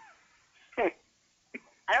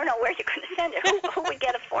 I don't know where you're going to send it. Who would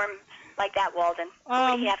get a form like that, Walden? Who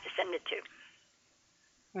would he have to send it to?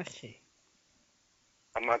 Let's see.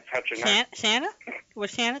 I'm not touching that. Santa? Would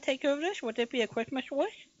Santa take over this? Would it be a Christmas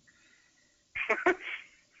wish?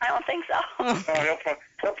 I don't think so.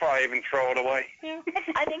 He'll probably even throw it away. Yeah.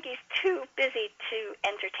 I think he's too busy to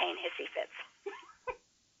entertain hissy fits.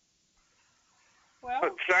 Well,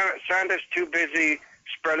 But Santa's too busy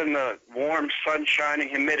spreading the warm sunshine and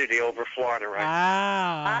humidity over Florida, right?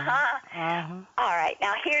 All right.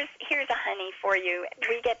 Now here's a honey for you.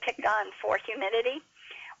 We get picked on for humidity.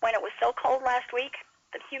 When it was so cold last week,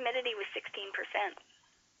 the humidity was 16%.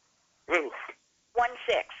 Ooh,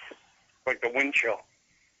 1-6. like the wind chill.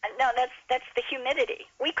 No, that's the humidity.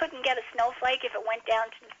 We couldn't get a snowflake if it went down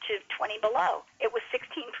to 20 below. It was 16%.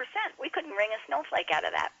 We couldn't wring a snowflake out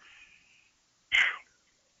of that.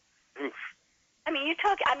 Oof. I mean, it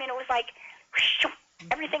was like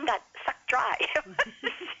everything got sucked dry.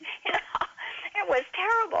 It was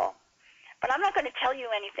terrible. But I'm not going to tell you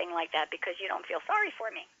anything like that because you don't feel sorry for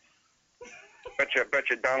me. Bet you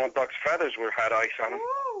Donald Duck's feathers had ice on them.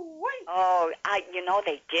 Oh,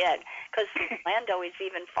 they did. Because Orlando is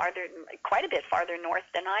even quite a bit farther north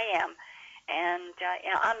than I am. And,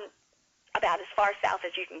 I'm about as far south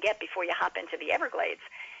as you can get before you hop into the Everglades.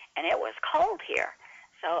 And it was cold here.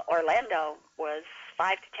 So Orlando was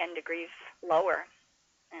 5 to 10 degrees lower.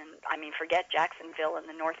 And, forget Jacksonville in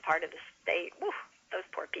the north part of the state. Whew, those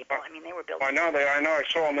poor people. They were building. I know. I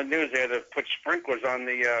saw on the news they had to put sprinklers on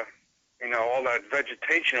the, all that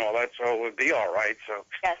vegetation, all that, so it would be all right. So.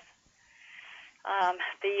 Yes.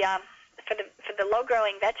 For the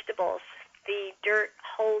low-growing vegetables, the dirt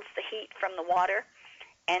holds the heat from the water,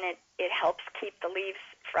 and it helps keep the leaves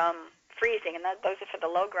from freezing. And those are for the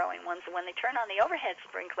low-growing ones. And when they turn on the overhead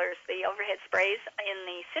sprinklers, the overhead sprays in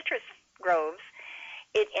the citrus groves,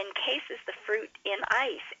 it encases the fruit in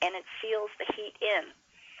ice, and it seals the heat in.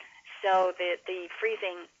 So the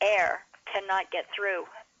freezing air cannot get through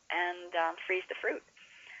and freeze the fruit.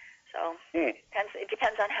 So it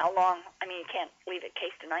depends on how long. You can't leave it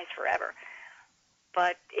cased in ice forever.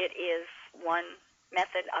 But it is one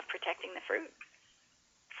method of protecting the fruit.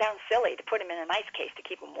 Sounds silly to put them in an ice case to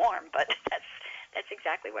keep them warm, but that's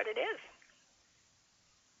exactly what it is.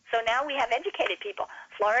 So now we have educated people.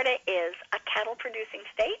 Florida is a cattle-producing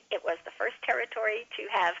state. It was the first territory to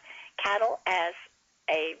have cattle as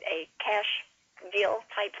a cash deal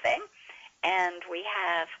type thing. And we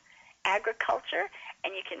have agriculture,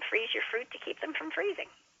 and you can freeze your fruit to keep them from freezing.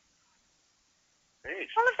 Jeez.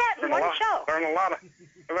 All of that in one show. Learn a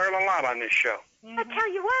lot on this show. Mm-hmm. I'll tell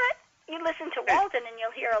you what, you listen to Walden and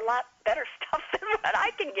you'll hear a lot better stuff than what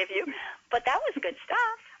I can give you, but that was good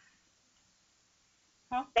stuff.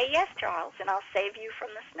 Huh? Say yes, Charles, and I'll save you from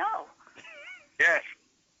the snow. Yes.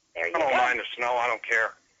 There you go. I don't mind the snow. I don't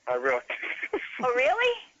care. I really. Oh,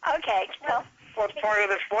 really? Okay. Well, what's part of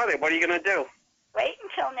this weather? What are you going to do? Wait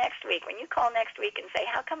until next week. When you call next week and say,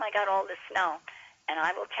 how come I got all this snow? And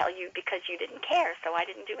I will tell you because you didn't care, so I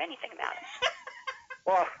didn't do anything about it.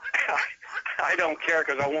 Well, I don't care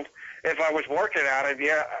because I won't. If I was working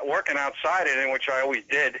working outside it, in which I always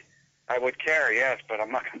did, I would care, yes, but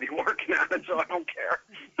I'm not going to be working at it, so I don't care.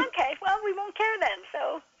 Okay, well, we won't care then,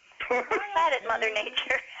 so have at it, Mother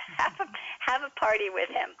Nature. Have a party with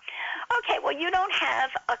him. Okay, well, you don't have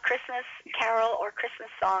a Christmas carol or Christmas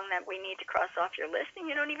song that we need to cross off your list, and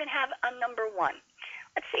you don't even have a number one.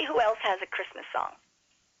 Let's see who else has a Christmas song.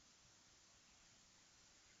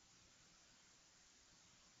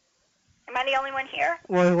 Am I the only one here?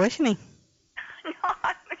 We're listening. No,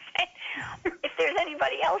 I'm saying if there's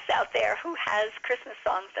anybody else out there who has Christmas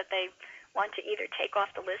songs that they want to either take off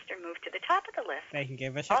the list or move to the top of the list. They can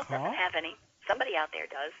give us a Charles call. doesn't have any. Somebody out there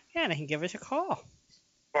does. Yeah, they can give us a call.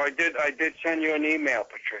 Well, I did send you an email,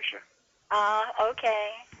 Patricia.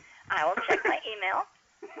 Okay. I will check my email,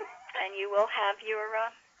 and you will have your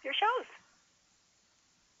shows.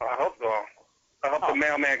 I hope so. I hope the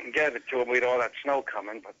mailman can get it to him with all that snow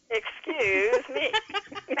coming. But excuse me.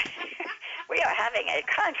 We are having a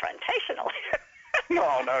confrontational.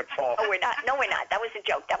 No, it's all. Oh, we're not. No, we're not. That was a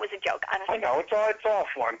joke. Honestly. I know it's all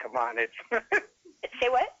fun. Come on, Say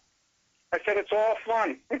what? I said it's all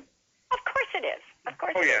fun. Of course it is. Of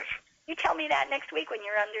course. Oh, yes. You tell me that next week when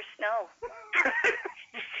you're under snow.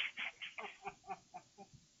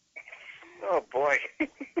 Oh, boy.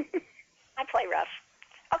 I play rough.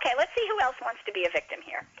 Okay, let's see who else wants to be a victim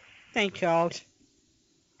here. Thanks, Charles.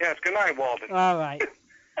 Yes, good night, Walden. All right.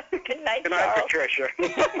 Good night, Good night, Charles. Patricia.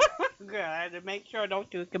 Good. I had to make sure I don't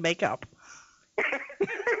do the makeup. Kiss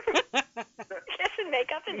and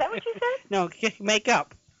makeup, is that what you said? No, kiss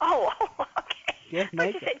makeup. Oh, okay. Yes, I thought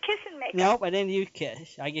makeup. you said kiss and makeup. Nope, I didn't use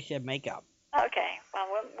kiss. I just said makeup. Okay, well,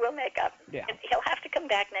 we'll make up. Yeah. He'll have to come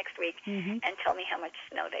back next week Mm-hmm. and tell me how much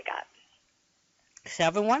snow they got.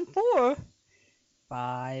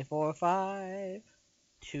 714-545-4969.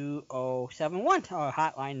 2071, our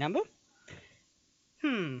hotline number.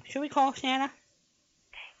 Should we call Santa?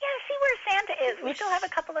 Yeah, see where Santa is. We still have a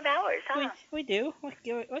couple of hours, huh? We do. Let's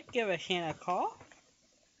give Santa a call.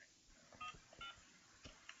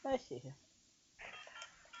 Let's see here.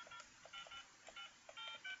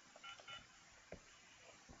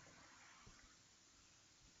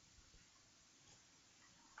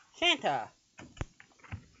 Santa.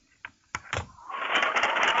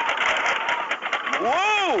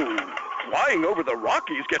 Whoa! Flying over the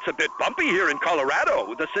Rockies gets a bit bumpy here in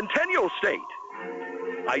Colorado, the Centennial State.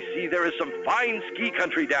 I see there is some fine ski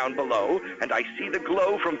country down below, and I see the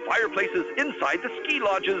glow from fireplaces inside the ski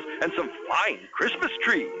lodges and some fine Christmas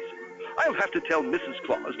trees. I'll have to tell Mrs.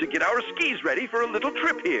 Claus to get our skis ready for a little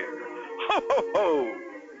trip here. Ho, ho, ho!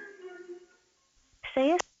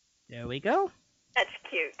 See it? There we go. That's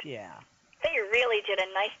cute. Yeah. They really did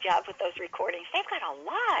a nice job with those recordings. They've got a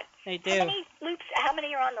lot. They do. How many loops? How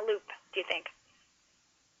many are on the loop, do you think?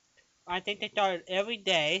 I think they started every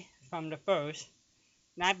day from the first.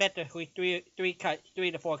 And I bet there's three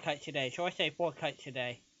to four cuts a day. So I say 4 cuts a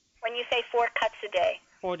day. When you say 4 cuts a day?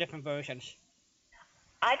 4 different versions.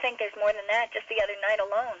 I think there's more than that. Just the other night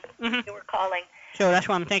alone, you were calling. So that's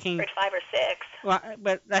what I'm thinking. For 5 or 6. Well,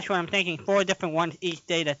 but that's what I'm thinking. 4 different ones each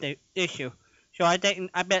day that they issue. So I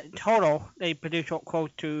bet total they produce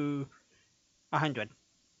close to 100.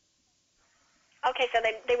 Okay, so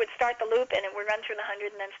they would start the loop and it would run through the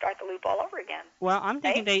 100 and then start the loop all over again. Well, I'm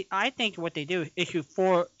thinking I think what they do is issue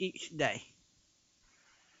 4 each day.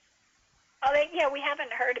 Oh, we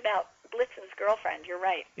haven't heard about Blitzen's girlfriend. You're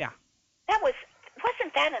right. Yeah.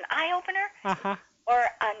 Wasn't that an eye opener? Uh-huh. Or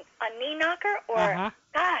a knee knocker? Or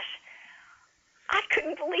gosh, I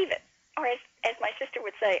couldn't believe it. Or as my sister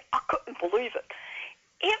would say, I couldn't believe it.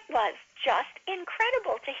 It was just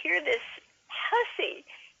incredible to hear this hussy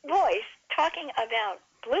voice talking about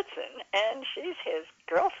Blitzen, and she's his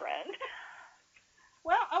girlfriend.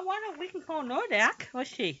 Well, I wonder if we can call Nordak.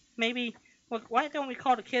 Let's see. Maybe, why don't we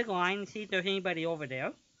call the kid line and see if there's anybody over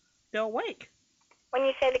there? They're awake. When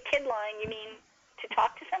you say the kid line, you mean to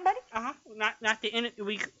talk to somebody? Uh-huh. Not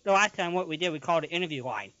the last time what we did, we called the interview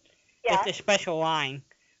line. Yeah. It's a special line,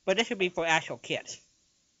 but this would be for actual kids.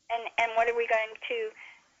 And what are we going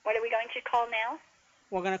to call now?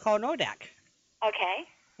 We're going to call Nordak. Okay.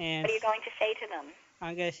 And what are you going to say to them?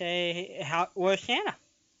 I'm going to say, where's Santa?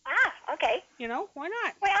 Ah, okay. You know, why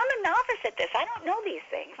not? Well, I'm a novice at this. I don't know these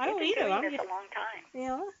things. I don't We've been either. doing this a long time. You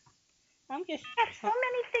know, I'm just... We have so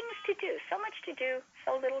many things to do, so much to do,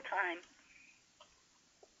 so little time.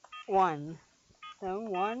 1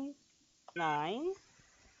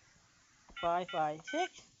 5 5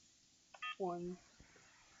 6 1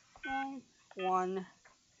 9 1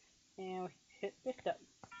 and hit this up.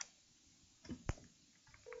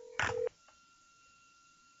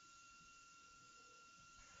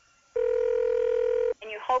 And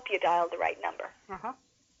you hope you dialed the right number. Uh-huh.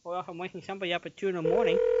 Well, if I'm waking somebody up at 2 in the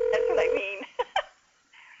morning. That's what I mean.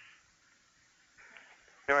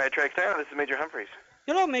 All right, track down. This is Major Humphreys.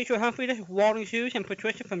 Hello, Major Humphrey. This is Walden Hughes and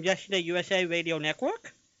Patricia from Yesterday USA Radio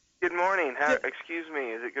Network. Good morning. Excuse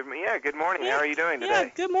me. Is it good? Yeah, good morning. Yeah, how are you doing today? Yeah,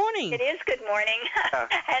 good morning. It is good morning.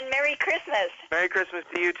 And Merry Christmas. Merry Christmas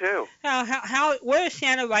to you, too. Where is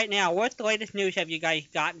Santa right now? What the latest news have you guys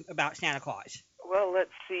gotten about Santa Claus? Well,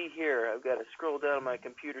 let's see here. I've got to scroll down my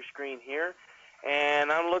computer screen here.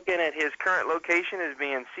 And I'm looking at his current location as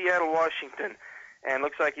being Seattle, Washington. And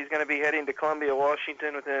looks like he's going to be heading to Columbia,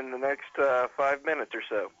 Washington within the next 5 minutes or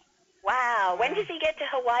so. Wow. When does he get to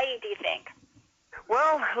Hawaii, do you think?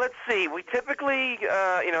 Well, let's see. We typically,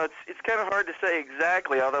 it's kind of hard to say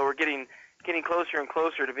exactly, although we're getting closer and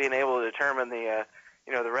closer to being able to determine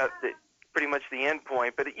pretty much the end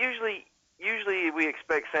point. But usually we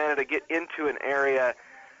expect Santa to get into an area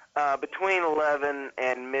between 11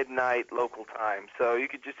 and midnight local time. So you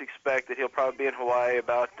could just expect that he'll probably be in Hawaii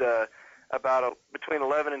about between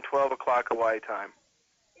 11 and 12 o'clock Hawaii time.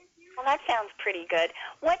 Well, that sounds pretty good.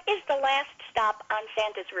 What is the last stop on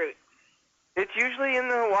Santa's route? It's usually in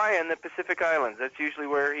the Hawaii and the Pacific Islands. That's usually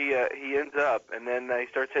where he ends up, and then he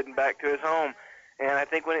starts heading back to his home. And I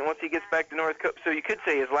think once he gets back to North Pole, so you could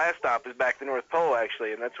say his last stop is back to North Pole,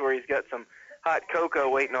 actually, and that's where he's got some hot cocoa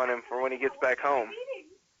waiting on him for when he gets back home.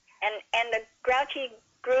 And the grouchy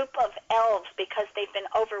group of elves because they've been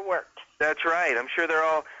overworked. That's right. I'm sure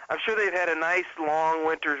they've had a nice long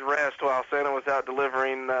winter's rest while Santa was out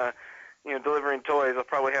delivering toys. They'll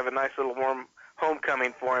probably have a nice little warm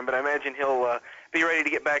homecoming for him, but I imagine he'll be ready to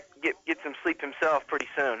get some sleep himself pretty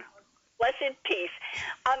soon. Blessed peace.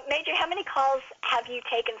 Major, how many calls have you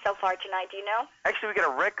taken so far tonight? Do you know? Actually, we got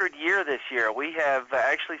a record year this year. We have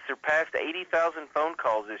actually surpassed 80,000 phone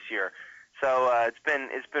calls this year. So it's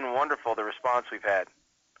been wonderful, the response we've had.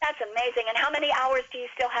 That's amazing. And how many hours do you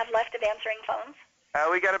still have left of answering phones?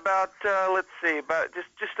 We got about about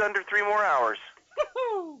just under 3 more hours.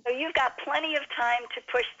 So you've got plenty of time to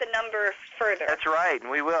push the number further. That's right,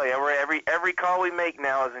 and we will. Yeah, every call we make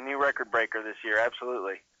now is a new record breaker this year.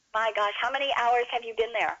 Absolutely. My gosh, how many hours have you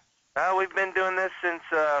been there? We've been doing this since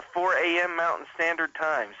 4 a.m. Mountain Standard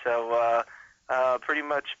Time, so pretty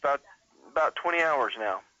much about 20 hours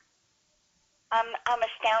now. I'm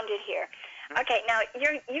astounded here. Okay, now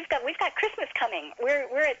we've got Christmas coming.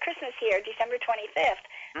 We're at Christmas here, December 25th.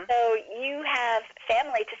 So you have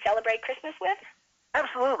family to celebrate Christmas with?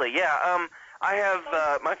 Absolutely, yeah. I have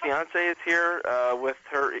my fiance is here with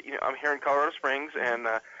her. I'm here in Colorado Springs, and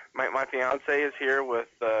my fiance is here with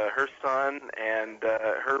her son and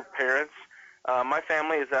her parents. My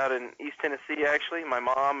family is out in East Tennessee, actually. My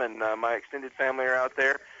mom and my extended family are out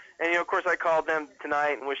there. And of course, I called them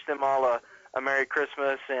tonight and wished them all a Merry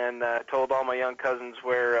Christmas, and told all my young cousins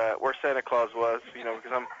where Santa Claus was.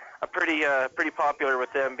 Because I'm pretty popular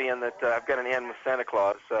with them, being that I've got an in with Santa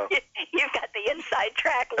Claus. So you've got the inside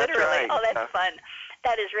track, literally. That's right. Oh, that's fun.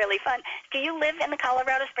 That is really fun. Do you live in the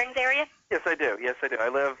Colorado Springs area? Yes, I do. Yes, I do. I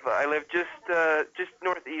live just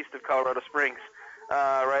northeast of Colorado Springs,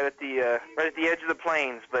 right at the edge of the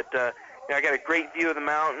plains. But I got a great view of the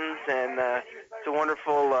mountains, and it's a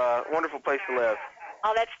wonderful place to live.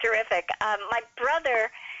 Oh, that's terrific. My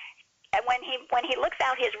brother, when he looks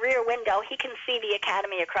out his rear window, he can see the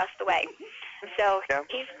academy across the way. So yeah.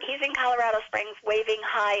 he's in Colorado Springs waving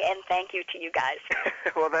hi and thank you to you guys.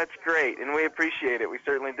 Well, that's great, and we appreciate it. We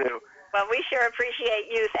certainly do. Well, we sure appreciate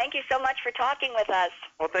you. Thank you so much for talking with us.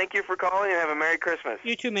 Well, thank you for calling, and have a Merry Christmas.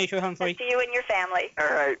 You too, Major Humphrey. To you and your family. All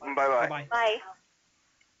right. Bye-bye. Bye-bye. Bye.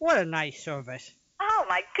 What a nice service. Oh,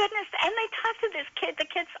 my goodness. And they talk to the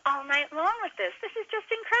kids all night long with this. This is just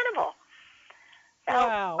incredible. So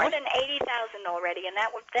Wow. More than 80,000 already, and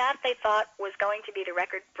that they thought was going to be the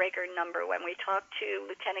record-breaker number when we talked to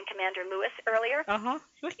Lieutenant Commander Lewis earlier. Uh-huh.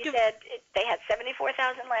 He said they had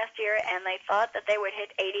 74,000 last year, and they thought that they would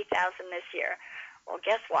hit 80,000 this year. Well,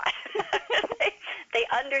 guess what? they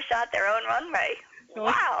undershot their own runway. So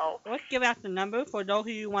Wow. Let's give out the number for those of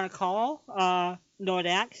you who want to call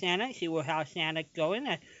NORDAC Santa. See how Santa going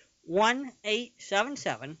at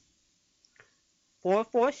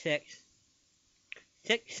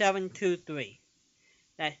 1-877-446-6723.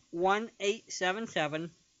 That's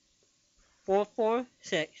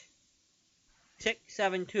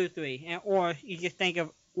 1-877-446-6723. Or you just think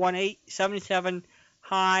of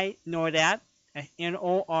 1-877-HI-NORDAD. That's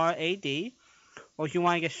NORAD. Or if you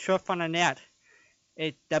want to get surf on the net,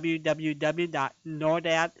 it's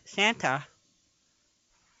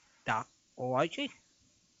www.nordadsanta.org.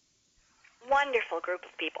 Wonderful group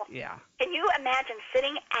of people. Yeah. Can you imagine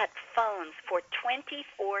sitting at phones for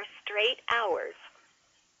 24 straight hours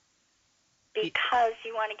because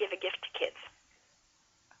you want to give a gift to kids?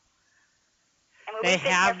 And we've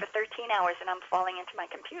been here for 13 hours, and I'm falling into my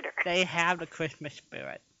computer. They have the Christmas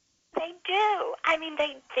spirit. They do. I mean,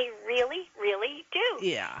 they really, really do.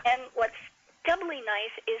 Yeah. And what's doubly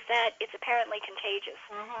nice is that it's apparently contagious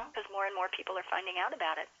because more and more people are finding out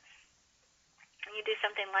about it. When you do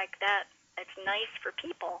something like that, it's nice for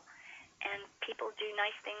people, and people do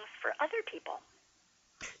nice things for other people.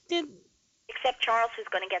 Except Charles, who's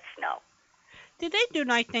going to get snow. Did they do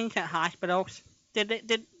nice things at hospitals?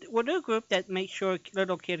 Were there a group that made sure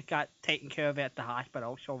little kids got taken care of at the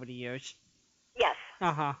hospitals over the years? Yes.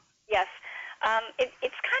 Uh-huh. Yes.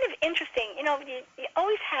 It's kind of interesting. You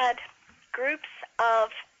always had groups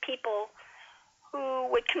of people who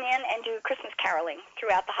would come in and do Christmas caroling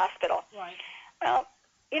throughout the hospital. Right. Well,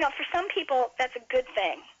 for some people, that's a good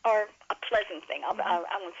thing or a pleasant thing. I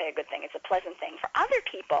won't say a good thing. It's a pleasant thing. For other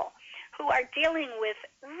people who are dealing with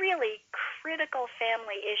really critical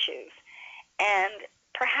family issues and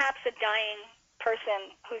perhaps a dying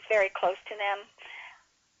person who's very close to them,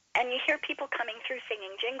 and you hear people coming through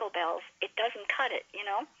singing Jingle Bells, it doesn't cut it,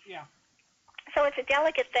 Yeah. So it's a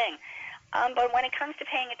delicate thing. But when it comes to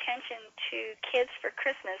paying attention to kids for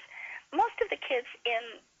Christmas, most of the kids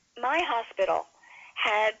in my hospital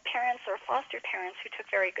had parents or foster parents who took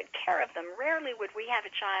very good care of them. Rarely would we have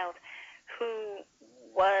a child who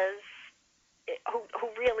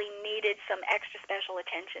really needed some extra special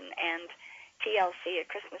attention and TLC at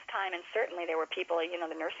Christmas time, and certainly there were people,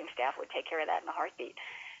 the nursing staff would take care of that in a heartbeat.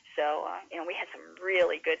 So, we had some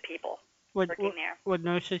really good people working there. Would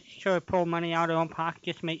nurses sort of pull money out of their own pocket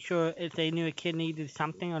just to make sure if they knew a kid needed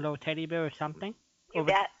something, a little teddy bear or something? You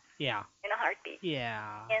bet. Yeah. In a heartbeat.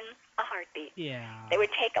 Yeah. In a heartbeat. Yeah. They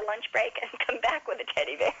would take a lunch break and come back with a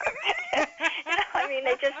teddy bear. I mean,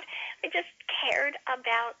 they just cared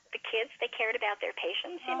about the kids. They cared about their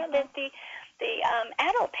patients. You know, the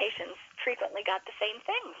adult patients frequently got the same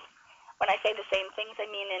things. When I say the same things, I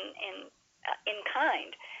mean in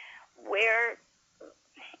kind, where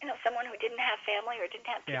someone who didn't have family or didn't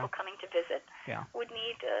have people coming to visit would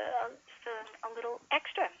need just a little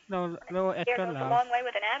extra. Little extra goes love. a long way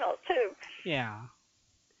with an adult too. Yeah.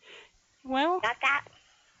 Well. Got that?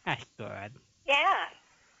 That's good. Yeah.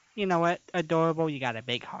 You know what? Adorable. You got a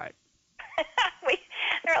big heart.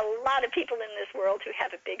 There are a lot of people in this world who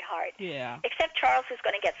have a big heart. Yeah. Except Charles, who's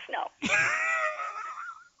going to get snow.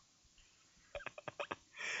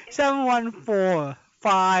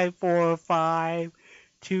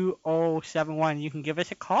 714-545-2071. You can give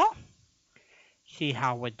us a call. See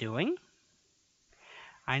how we're doing.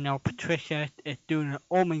 I know Patricia is doing an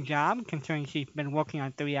almond job, considering she's been working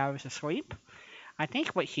on 3 hours of sleep. I think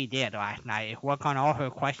what she did last night is work on all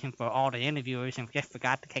her questions for all the interviewers and just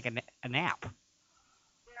forgot to take a nap. No,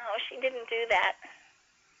 she didn't do that.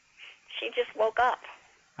 She just woke up.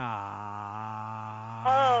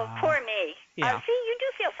 Oh, poor me. Yeah. See, you do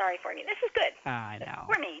feel sorry for me. This is good. I know.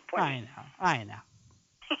 Poor me. I know.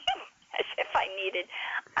 As if I needed.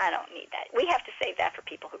 I don't need that. We have to save that for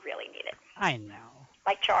people who really need it. I know.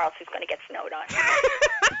 Like Charles, who's going to get snowed on.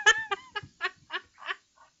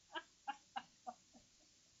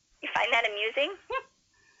 You find that amusing?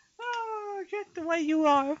 Oh, just the way you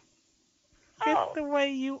are. Just the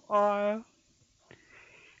way you are.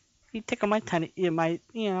 You tickle my tummy, my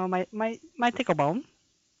tickle bone.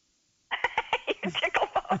 Your tickle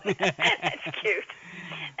bone. That's cute.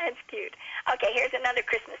 That's cute. Okay, here's another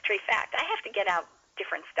Christmas tree fact. I have to get out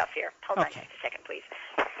different stuff here. Hold on just a second, please.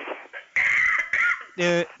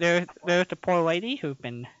 There's the poor lady who's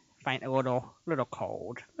been finding a little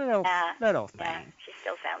cold. Little thing. Yeah, she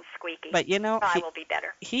still sounds squeaky. But I will be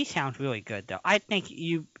better. She sounds really good though. I think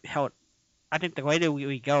the later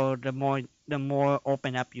we go, the more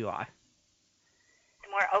open up you are. The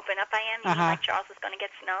more open up I am, you mean like Charles is going to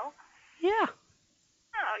get snow? Yeah.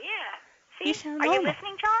 Oh, yeah. You See? sound Are normal. you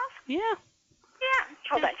listening, Charles? Yeah. Yeah.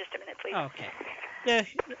 Hold on just a minute, please. Okay.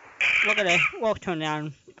 We're going to turn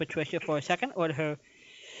down Patricia for a second, let her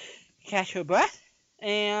catch her breath,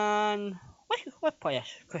 and let's play a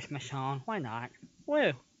Christmas song. Why not?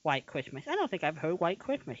 We're White Christmas. I don't think I've heard White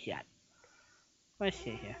Christmas yet. Let's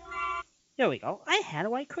see here. There we go. I had a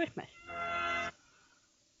White Christmas.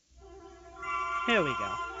 Here we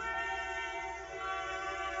go.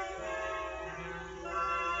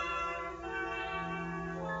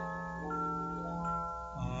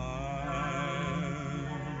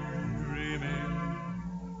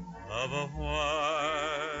 Of a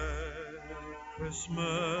white Christmas,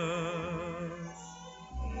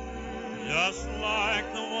 just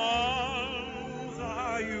like the ones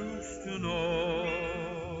I used to know,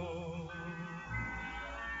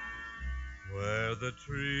 where the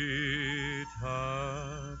treetops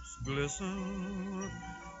glisten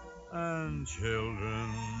and children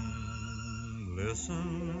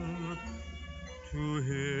listen to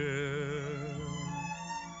hear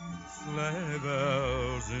sleigh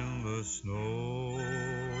bells in the snow.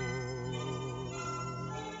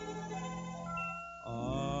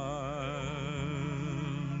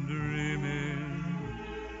 I'm dreaming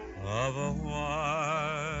of a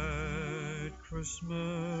white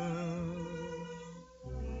Christmas,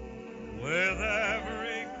 with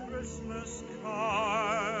every Christmas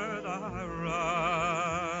card I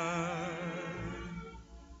write.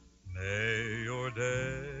 May your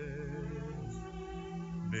days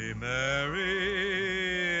be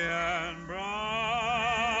merry and bright,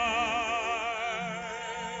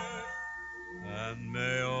 and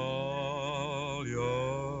may all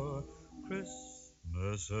your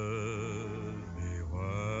Christmases be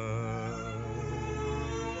white.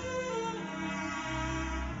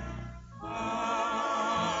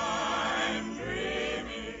 I'm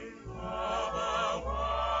dreaming of a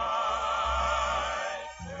white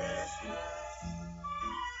Christmas,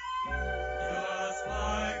 just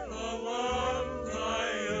like the ones I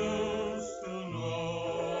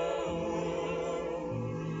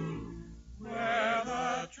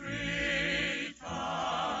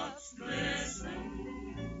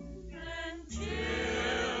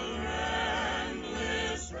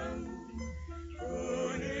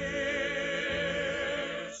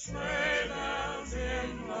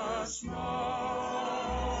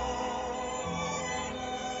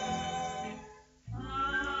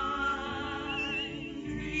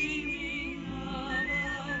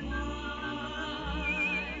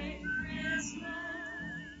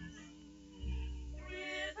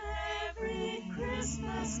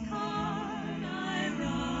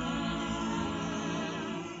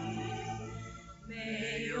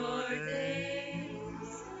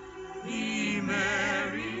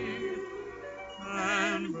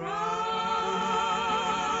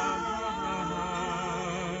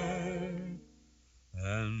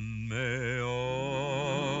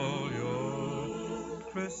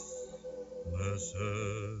Christmases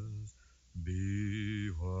beware.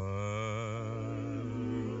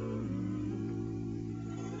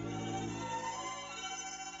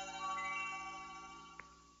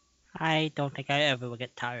 I don't think I ever will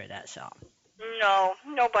get tired of that song. No,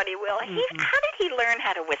 nobody will. How did he learn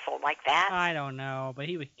how to whistle like that? I don't know, but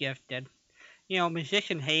he was gifted. You know,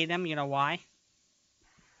 musicians hate him. You know why?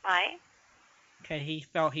 Why? Because he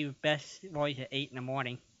felt he was best voice at 8 in the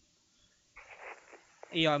morning.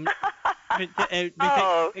 You know,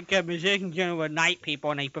 because musicians generally are night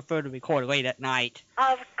people and they prefer to record late at night.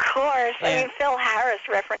 Of course. I mean, Phil Harris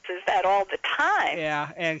references that all the time.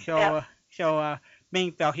 Yeah, and so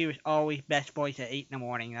Bing felt he was always best voice at 8 in the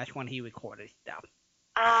morning. That's when he recorded stuff.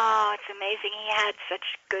 Oh, it's amazing. He had such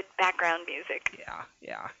good background music. Yeah.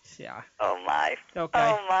 Oh, my. Okay.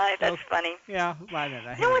 Oh, my. That's funny. Yeah, why did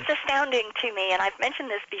I? You know what's astounding to me, and I've mentioned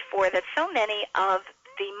this before, that so many of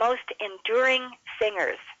the most enduring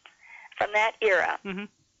singers from that era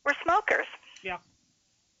were smokers. Yeah.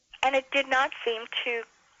 And it did not seem to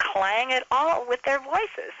clang at all with their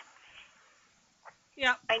voices.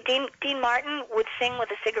 Yeah. Dean Martin would sing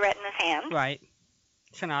with a cigarette in his hand. Right.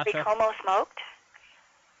 Sinatra. Como smoked.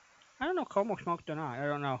 I don't know if Como smoked or not. I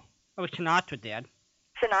don't know. Oh, Sinatra did.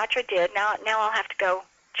 Sinatra did. Now I'll have to go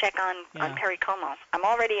check on Perry Como. I'm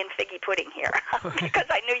already in figgy pudding here because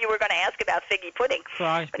I knew you were going to ask about figgy pudding.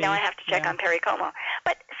 Crosby, but now I have to check on Perry Como.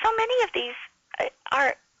 But so many of these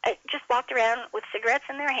are just walked around with cigarettes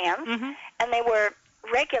in their hands, and they were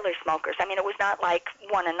regular smokers. I mean, it was not like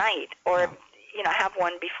one a night or, have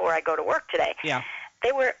one before I go to work today. Yeah.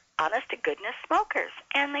 They were honest-to-goodness smokers,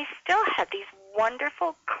 and they still had these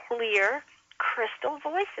wonderful, clear, crystal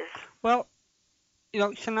voices. Well,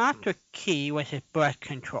 Sinatra's key was his breath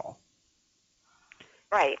control.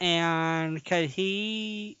 Right. And because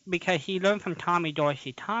he learned from Tommy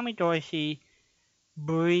Dorsey. Tommy Dorsey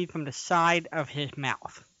breathed from the side of his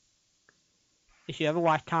mouth. If you ever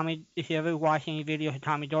watch any videos of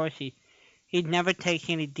Tommy Dorsey, he'd never take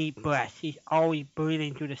any deep breaths. He's always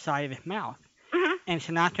breathing through the side of his mouth. And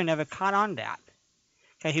Sinatra never caught on that.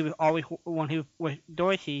 Because he was always, when he was with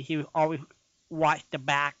Dorsey, he would always watch his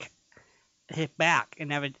back, and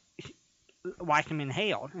never watch him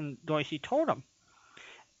inhale. And Dorsey told him.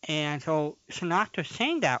 And so Sinatra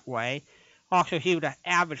sang that way. Also, he was an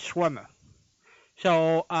avid swimmer.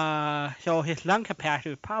 So his lung capacity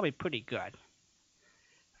was probably pretty good.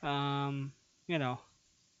 I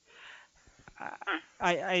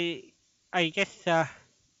guess, I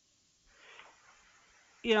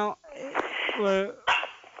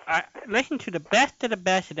listened to the best of the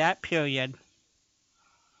best of that period.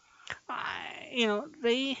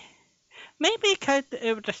 Maybe because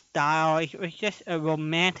it was a style, it was just a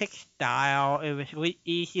romantic style, it was really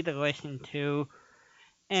easy to listen to,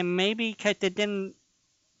 and maybe because they didn't,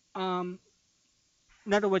 in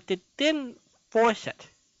other words, they didn't force it.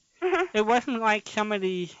 It wasn't like some of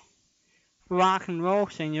these rock and roll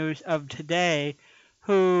singers of today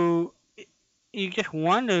who you just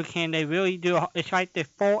wonder, can they really do it? It's like they're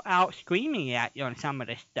full out screaming at you on some of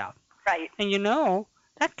this stuff. Right. And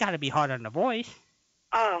that's got to be hard on the voice.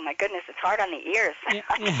 Oh, my goodness, it's hard on the ears. Yeah.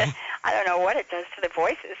 I don't know what it does to the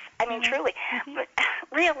voices. I mean, truly. But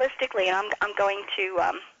realistically, I'm going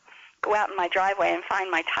to go out in my driveway and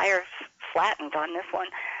find my tires flattened on this one.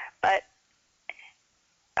 But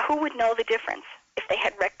who would know the difference if they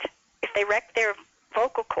wrecked their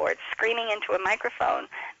vocal cords, screaming into a microphone,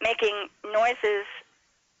 making noises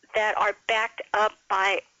that are backed up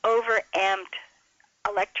by overamped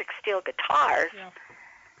electric steel guitars? Yeah.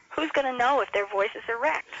 Who's going to know if their voices are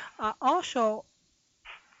wrecked? Also,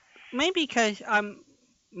 maybe because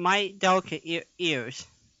my delicate ears,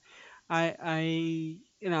 I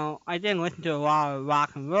didn't listen to a lot of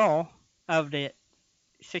rock and roll of the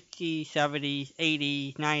 60s, 70s,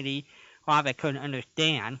 80s, 90s. A lot of it I couldn't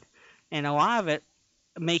understand, and a lot of it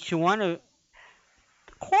makes you wonder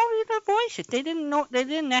the quality of their voices. They didn't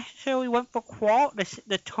necessarily went for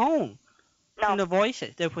the tone. No. In the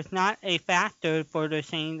voices. There was not a factor for the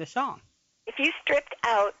singing the song. If you stripped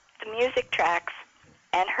out the music tracks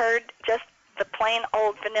and heard just the plain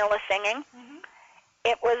old vanilla singing,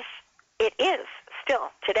 it is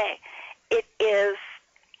still today. It is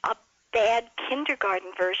a bad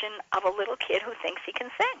kindergarten version of a little kid who thinks he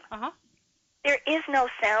can sing. There is no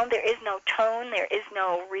sound, there is no tone, there is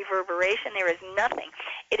no reverberation, there is nothing.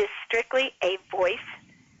 It is strictly a voice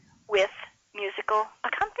with musical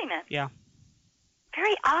accompaniment. Yeah.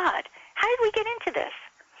 Very odd. How did we get into this?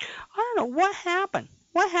 I don't know what happened.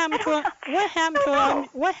 What happened to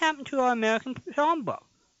our American songbook?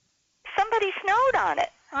 Somebody snowed on it.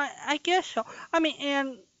 I guess so. I mean,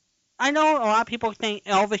 and I know a lot of people think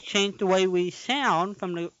Elvis changed the way we sound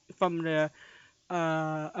from the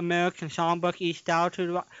American songbook E style to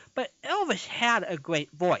the rock, but Elvis had a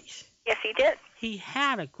great voice. Yes, he did. He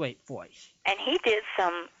had a great voice. And he did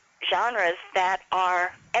some genres that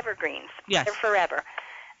are evergreens. Yes. They're forever.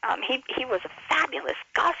 He was a fabulous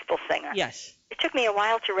gospel singer. Yes. It took me a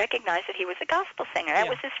while to recognize that he was a gospel singer. That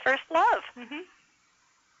was his first love.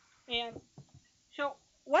 Mm-hmm. And so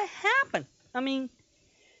what happened? I mean,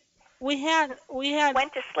 we had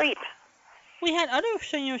went to sleep. We had other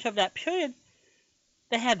singers of that period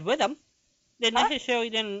that had rhythm. They necessarily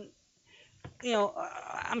didn't,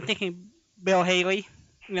 I'm thinking Bill Haley,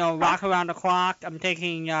 Rock Around the Clock. I'm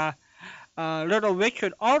thinking Little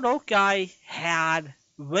Richard. All those guys had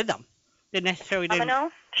rhythm. They necessarily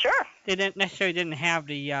didn't. Sure. They didn't have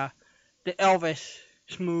the Elvis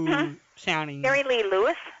smooth sounding. Jerry Lee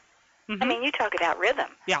Lewis. Mm-hmm. I mean, you talk about rhythm.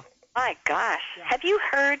 Yeah. My gosh. Yeah. Have you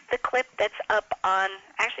heard the clip that's up on,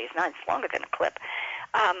 actually it's not, it's longer than a clip.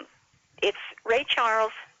 It's Ray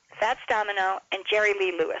Charles, Fats Domino, and Jerry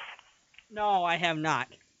Lee Lewis. No, I have not.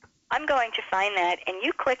 I'm going to find that, and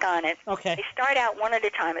you click on it. Okay. They start out one at a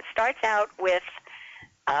time. It starts out with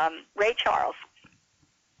Ray Charles,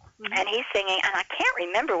 and he's singing, and I can't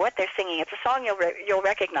remember what they're singing. It's a song you'll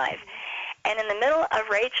recognize. And in the middle of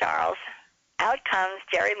Ray Charles, out comes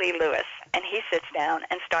Jerry Lee Lewis, and he sits down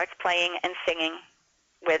and starts playing and singing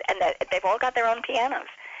and they've all got their own pianos.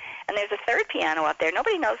 And there's a third piano up there.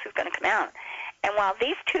 Nobody knows who's going to come out. And while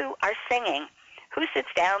these two are singing, who sits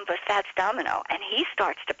down but Fats Domino, and he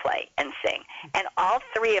starts to play and sing. And all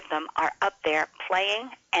three of them are up there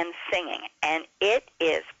playing and singing, and it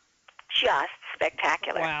is just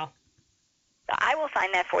spectacular. Wow. So I will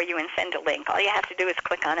find that for you and send a link. All you have to do is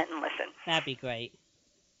click on it and listen. That'd be great.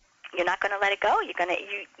 You're not going to let it go. You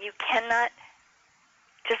cannot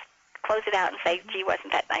just close it out and say, gee,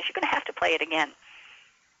 wasn't that nice? You're going to have to play it again.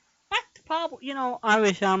 That's the problem.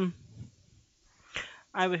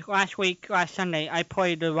 I was last Sunday, I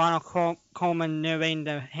played the Ronald Coleman narrating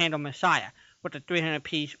the Handel Messiah with the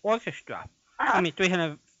 300-piece orchestra. I mean,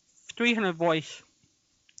 300 voice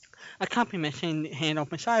accompaniment in Handel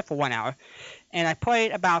Messiah for 1 hour. And I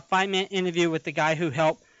played about a 5-minute interview with the guy who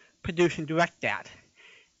helped produce and direct that.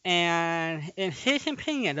 And in his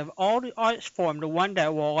opinion, of all the arts form, the one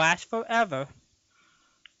that will last forever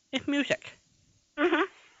is music. Mm-hmm.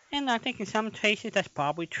 And I think in some cases that's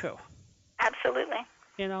probably true. Absolutely.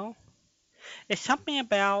 It's something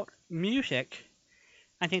about music.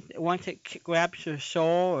 I think that once it grabs your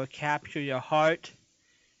soul or captures your heart,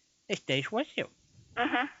 it stays with you.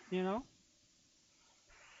 Mm-hmm.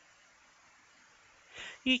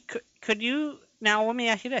 Could you now? Let me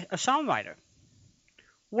ask you this: a songwriter.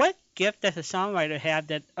 What gift does a songwriter have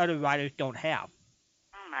that other writers don't have?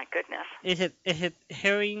 Oh my goodness! Is it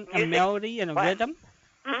hearing music? A melody and a rhythm?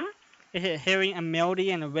 Mm-hmm. Is it hearing a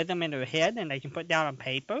melody and a rhythm in their head and they can put down on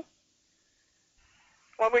paper?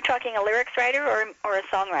 Well, we're talking a lyrics writer or a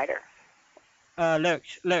songwriter?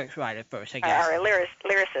 Lyrics writer first, I guess. Or a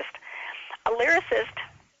lyricist. A lyricist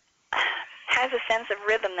has a sense of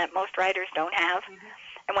rhythm that most writers don't have. Mm-hmm.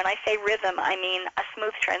 And when I say rhythm, I mean a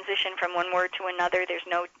smooth transition from one word to another. There's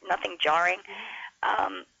nothing jarring.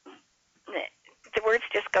 Mm-hmm. The words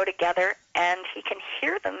just go together, and he can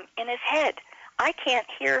hear them in his head. I can't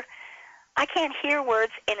hear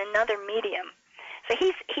words in another medium. So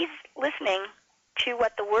he's listening to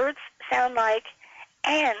what the words sound like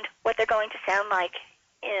and what they're going to sound like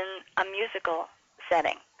in a musical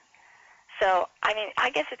setting. So, I mean, I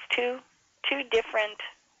guess it's two different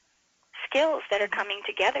skills that are coming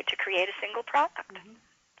together to create a single product. Mm-hmm.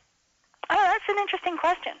 Oh, that's an interesting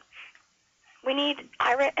question. We need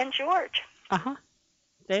Ira and George. Uh-huh.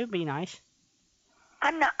 They would be nice.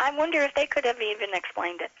 I wonder if they could have even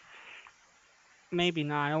explained it. Maybe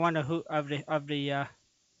not. I wonder who of the.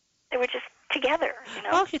 They were just together,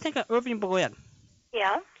 Well, if you think of Irving Berlin.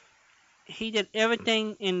 Yeah. He did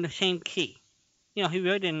everything in the same key. He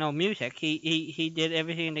really didn't know music. He did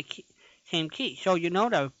everything in the same key. So they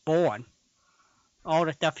were born. All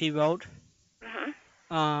the stuff he wrote.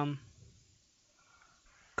 Mm-hmm.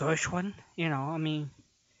 Gershwin. I mean,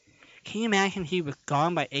 can you imagine he was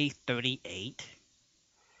gone by age 38?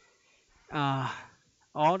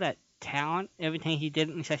 All that talent, everything he did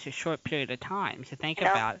in such a short period of time. So think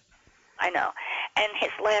about it. I know. And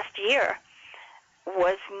his last year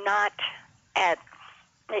was not at...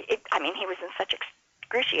 he was in such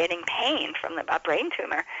excruciating pain from a brain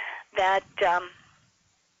tumor that,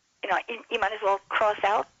 you might as well cross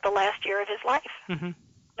out the last year of his life. Mm-hmm.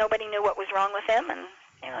 Nobody knew what was wrong with him, and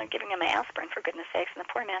giving him aspirin, for goodness sakes, and the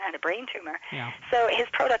poor man had a brain tumor. Yeah. So his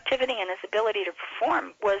productivity and his ability to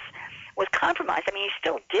perform was compromised. I mean, he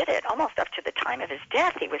still did it. Almost up to the time of his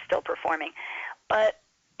death, he was still performing. But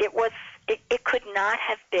it could not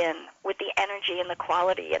have been with the energy and the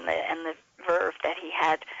quality and the verve that he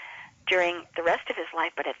had during the rest of his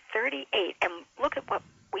life. But at 38, and look at what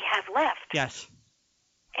we have left. Yes.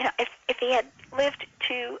 If he had lived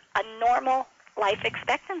to a normal life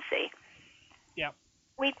expectancy, yep,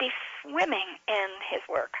 we'd be swimming in his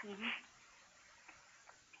work. Mm-hmm.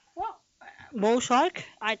 Well, Mozart,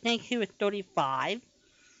 I think he was 35.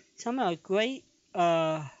 Some of the great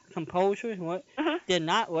composers did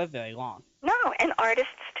not live very long. No, and artists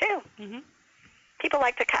too. Mm-hmm. People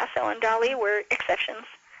like Picasso and Dali were exceptions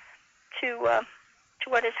to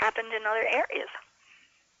what has happened in other areas.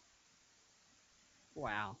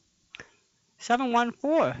 Wow.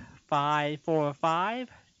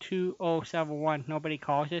 714-545-2071. Nobody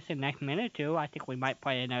calls us in the next minute or two. I think we might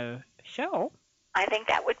play another show. I think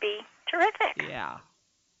that would be terrific. Yeah.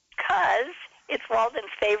 Because it's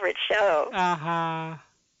Walden's favorite show. Uh-huh.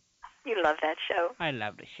 You love that show. I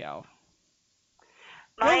love the show.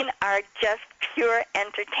 Mine are just pure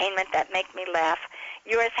entertainment that make me laugh.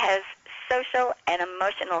 Yours has social and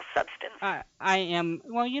emotional substance. I am,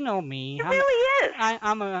 well, you know me. It really is.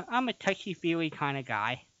 I'm a touchy-feely kind of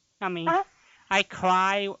guy. I mean, I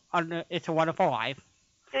cry on It's a Wonderful Life.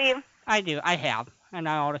 Do you? I do. I have. And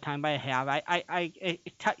not all the time, but I have.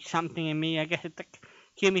 It touched something in me. I guess it's like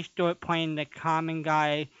Jimmy Stewart playing the common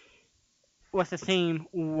guy with the theme,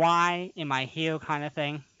 why am I here kind of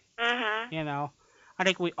thing. Mm-hmm. You know, I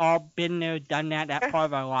think we all been there, done that part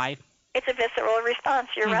of our life. It's a visceral response.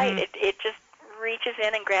 You're right. It just reaches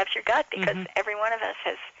in and grabs your gut because every one of us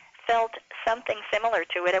has felt something similar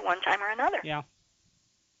to it at one time or another. Yeah.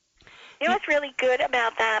 You know what's really good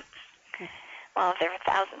about that? Well, there are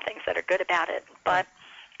 1,000 things that are good about it, but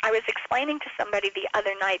I was explaining to somebody the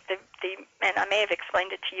other night, and I may have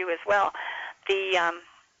explained it to you as well, the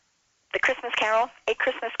Christmas Carol, A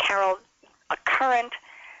Christmas Carol, a current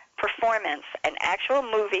performance, an actual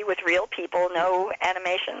movie with real people, no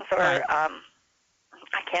animations or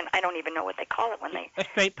I don't even know what they call it when they a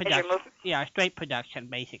straight production. Yeah, a straight production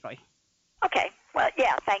basically. Okay. Well,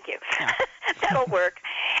 yeah, thank you. Yeah. That'll work.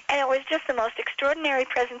 And it was just the most extraordinary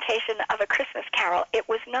presentation of A Christmas Carol. It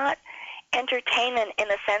was not entertainment in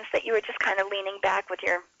the sense that you were just kind of leaning back with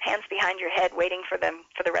your hands behind your head waiting for the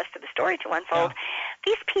rest of the story to unfold. Yeah.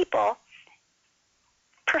 These people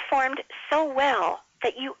performed so well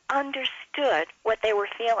that you understood what they were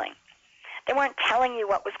feeling. They weren't telling you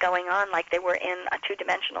what was going on like they were in a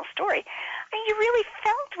two-dimensional story. I mean, you really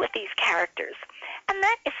felt with these characters. And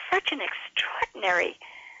that is such an extraordinary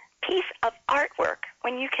piece of artwork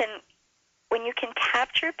when you can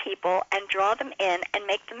capture people and draw them in and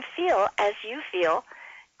make them feel as you feel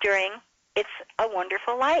during It's a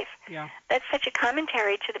Wonderful Life. Yeah. That's such a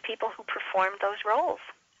commentary to the people who performed those roles.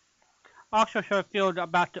 Also sort of feel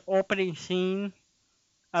about the opening scene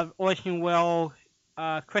of Orson Welles'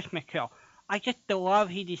 Christmas Carol. I just love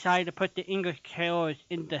he decided to put the English carolers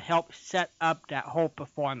in to help set up that whole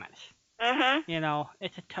performance. Mm-hmm. You know,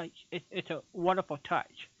 it's a touch. It's a wonderful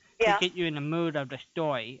touch to get you in the mood of the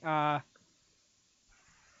story.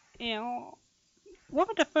 You know, what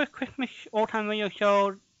was the first Christmas old-time radio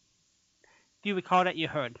show do you recall that you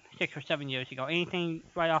heard 6 or 7 years ago? Anything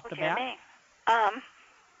right off the bat?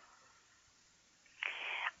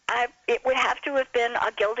 It would have to have been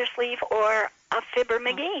a Gildersleeve or a Fibber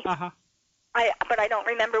McGee. But I don't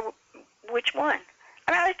remember which one.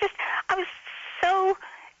 I mean, I was so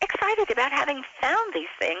excited about having found these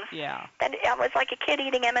things. Yeah. That I was like a kid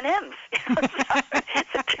eating M&Ms.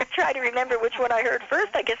 So to try to remember which one I heard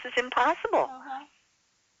first, I guess is impossible.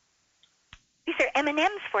 These are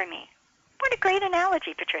M&Ms for me. What a great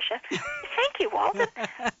analogy, Patricia. Thank you, Walden.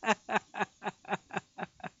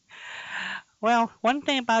 Well, one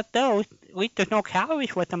thing about those, at least there's no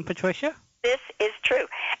calories with them, Patricia. This is true.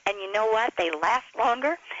 And you know what? They last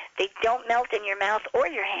longer. They don't melt in your mouth or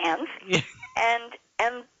your hands.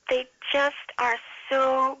 And they just are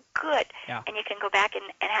so good. Yeah. And you can go back and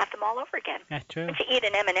have them all over again. That's true. Once you eat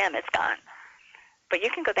an M&M, it's gone. But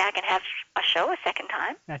you can go back and have a show a second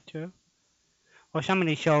time. That's true. Well, some of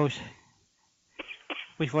these shows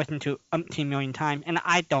we've listened to umpteen million times, and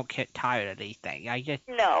I don't get tired of these things.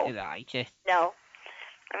 No. You know, No.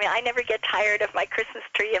 I mean, I never get tired of my Christmas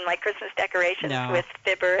tree and my Christmas decorations with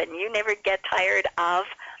Fibber, and you never get tired of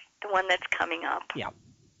the one that's coming up. Yeah.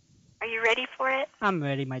 Are you ready for it? I'm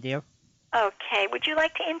ready, my dear. Okay. Would you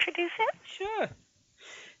like to introduce it? Sure.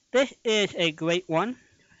 This is a great one.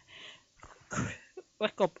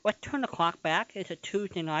 let's turn the clock back. It's a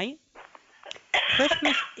Tuesday night,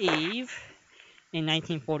 Christmas Eve in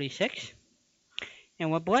 1946.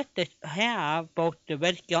 And we're blessed to have both the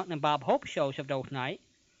Red Skelton and Bob Hope shows of those nights.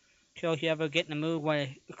 So if you ever get in the mood where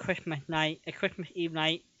a Christmas Eve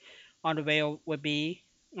night on the radio would be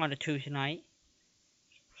on a Tuesday night,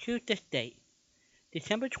 choose this date.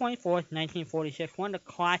 December 24th, 1946, one of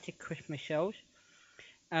the classic Christmas shows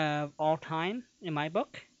of all time in my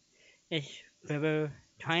book. Is Fibber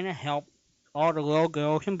trying to help all the little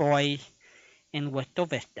girls and boys in Wistful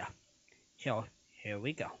Vista. So here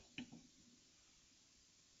we go.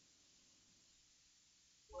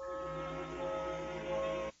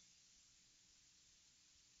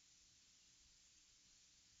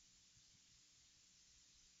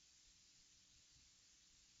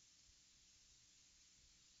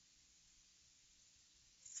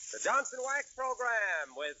 The Johnson Wax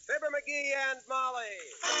Program with Fibber McGee and Molly.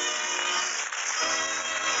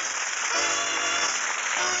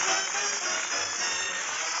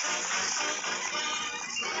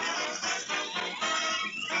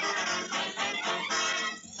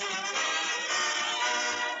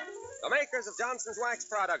 The makers of Johnson's Wax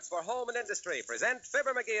products for home and industry present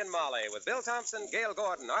Fibber McGee and Molly with Bill Thompson, Gail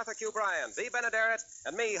Gordon, Arthur Q. Bryan, B. Benaderet,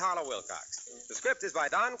 and me, Harlow Wilcox. The script is by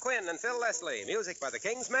Don Quinn and Phil Leslie. Music by the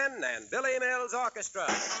King's Men and Billy Mills Orchestra.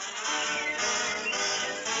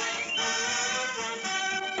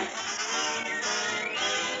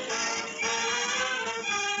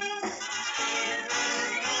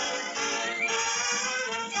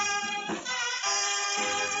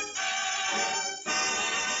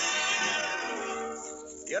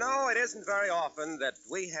 You know, it isn't very often that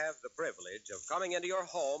we have the privilege of coming into your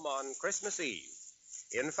home on Christmas Eve.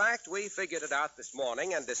 In fact, we figured it out this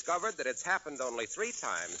morning and discovered that it's happened only 3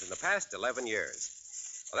 times in the past 11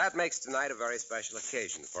 years. Well, that makes tonight a very special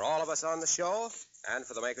occasion for all of us on the show and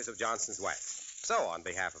for the makers of Johnson's Wax. So, on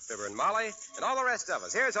behalf of Fibber and Molly and all the rest of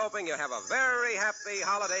us, here's hoping you have a very happy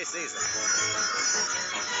holiday season.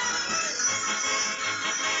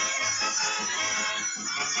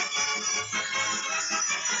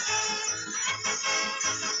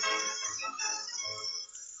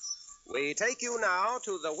 We take you now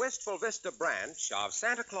to the Wistful Vista branch of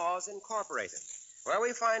Santa Claus Incorporated, where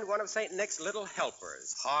we find one of St. Nick's little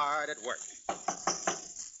helpers hard at work.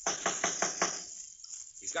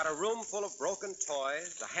 He's got a room full of broken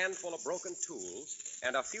toys, a handful of broken tools,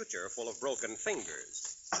 and a future full of broken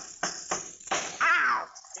fingers. Ow!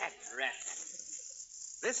 That's right.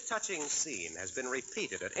 This touching scene has been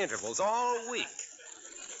repeated at intervals all week.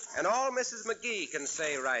 And all Mrs. McGee can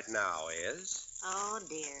say right now is... Oh,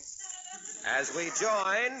 dear. As we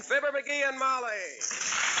join Fibber McGee and Molly.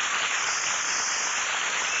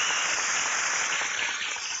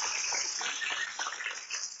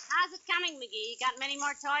 How's it coming, McGee? Got many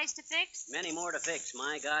more toys to fix? Many more to fix.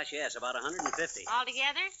 My gosh, yes, about 150.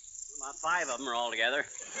 Altogether? About 5 of them are all together.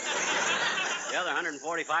 The other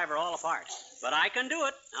 145 are all apart. But I can do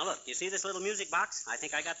it. Now, look, you see this little music box? I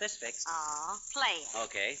think I got this fixed. Oh, play it.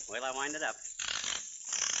 Okay, well, I wind it up.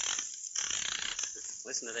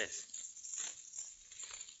 Listen to this.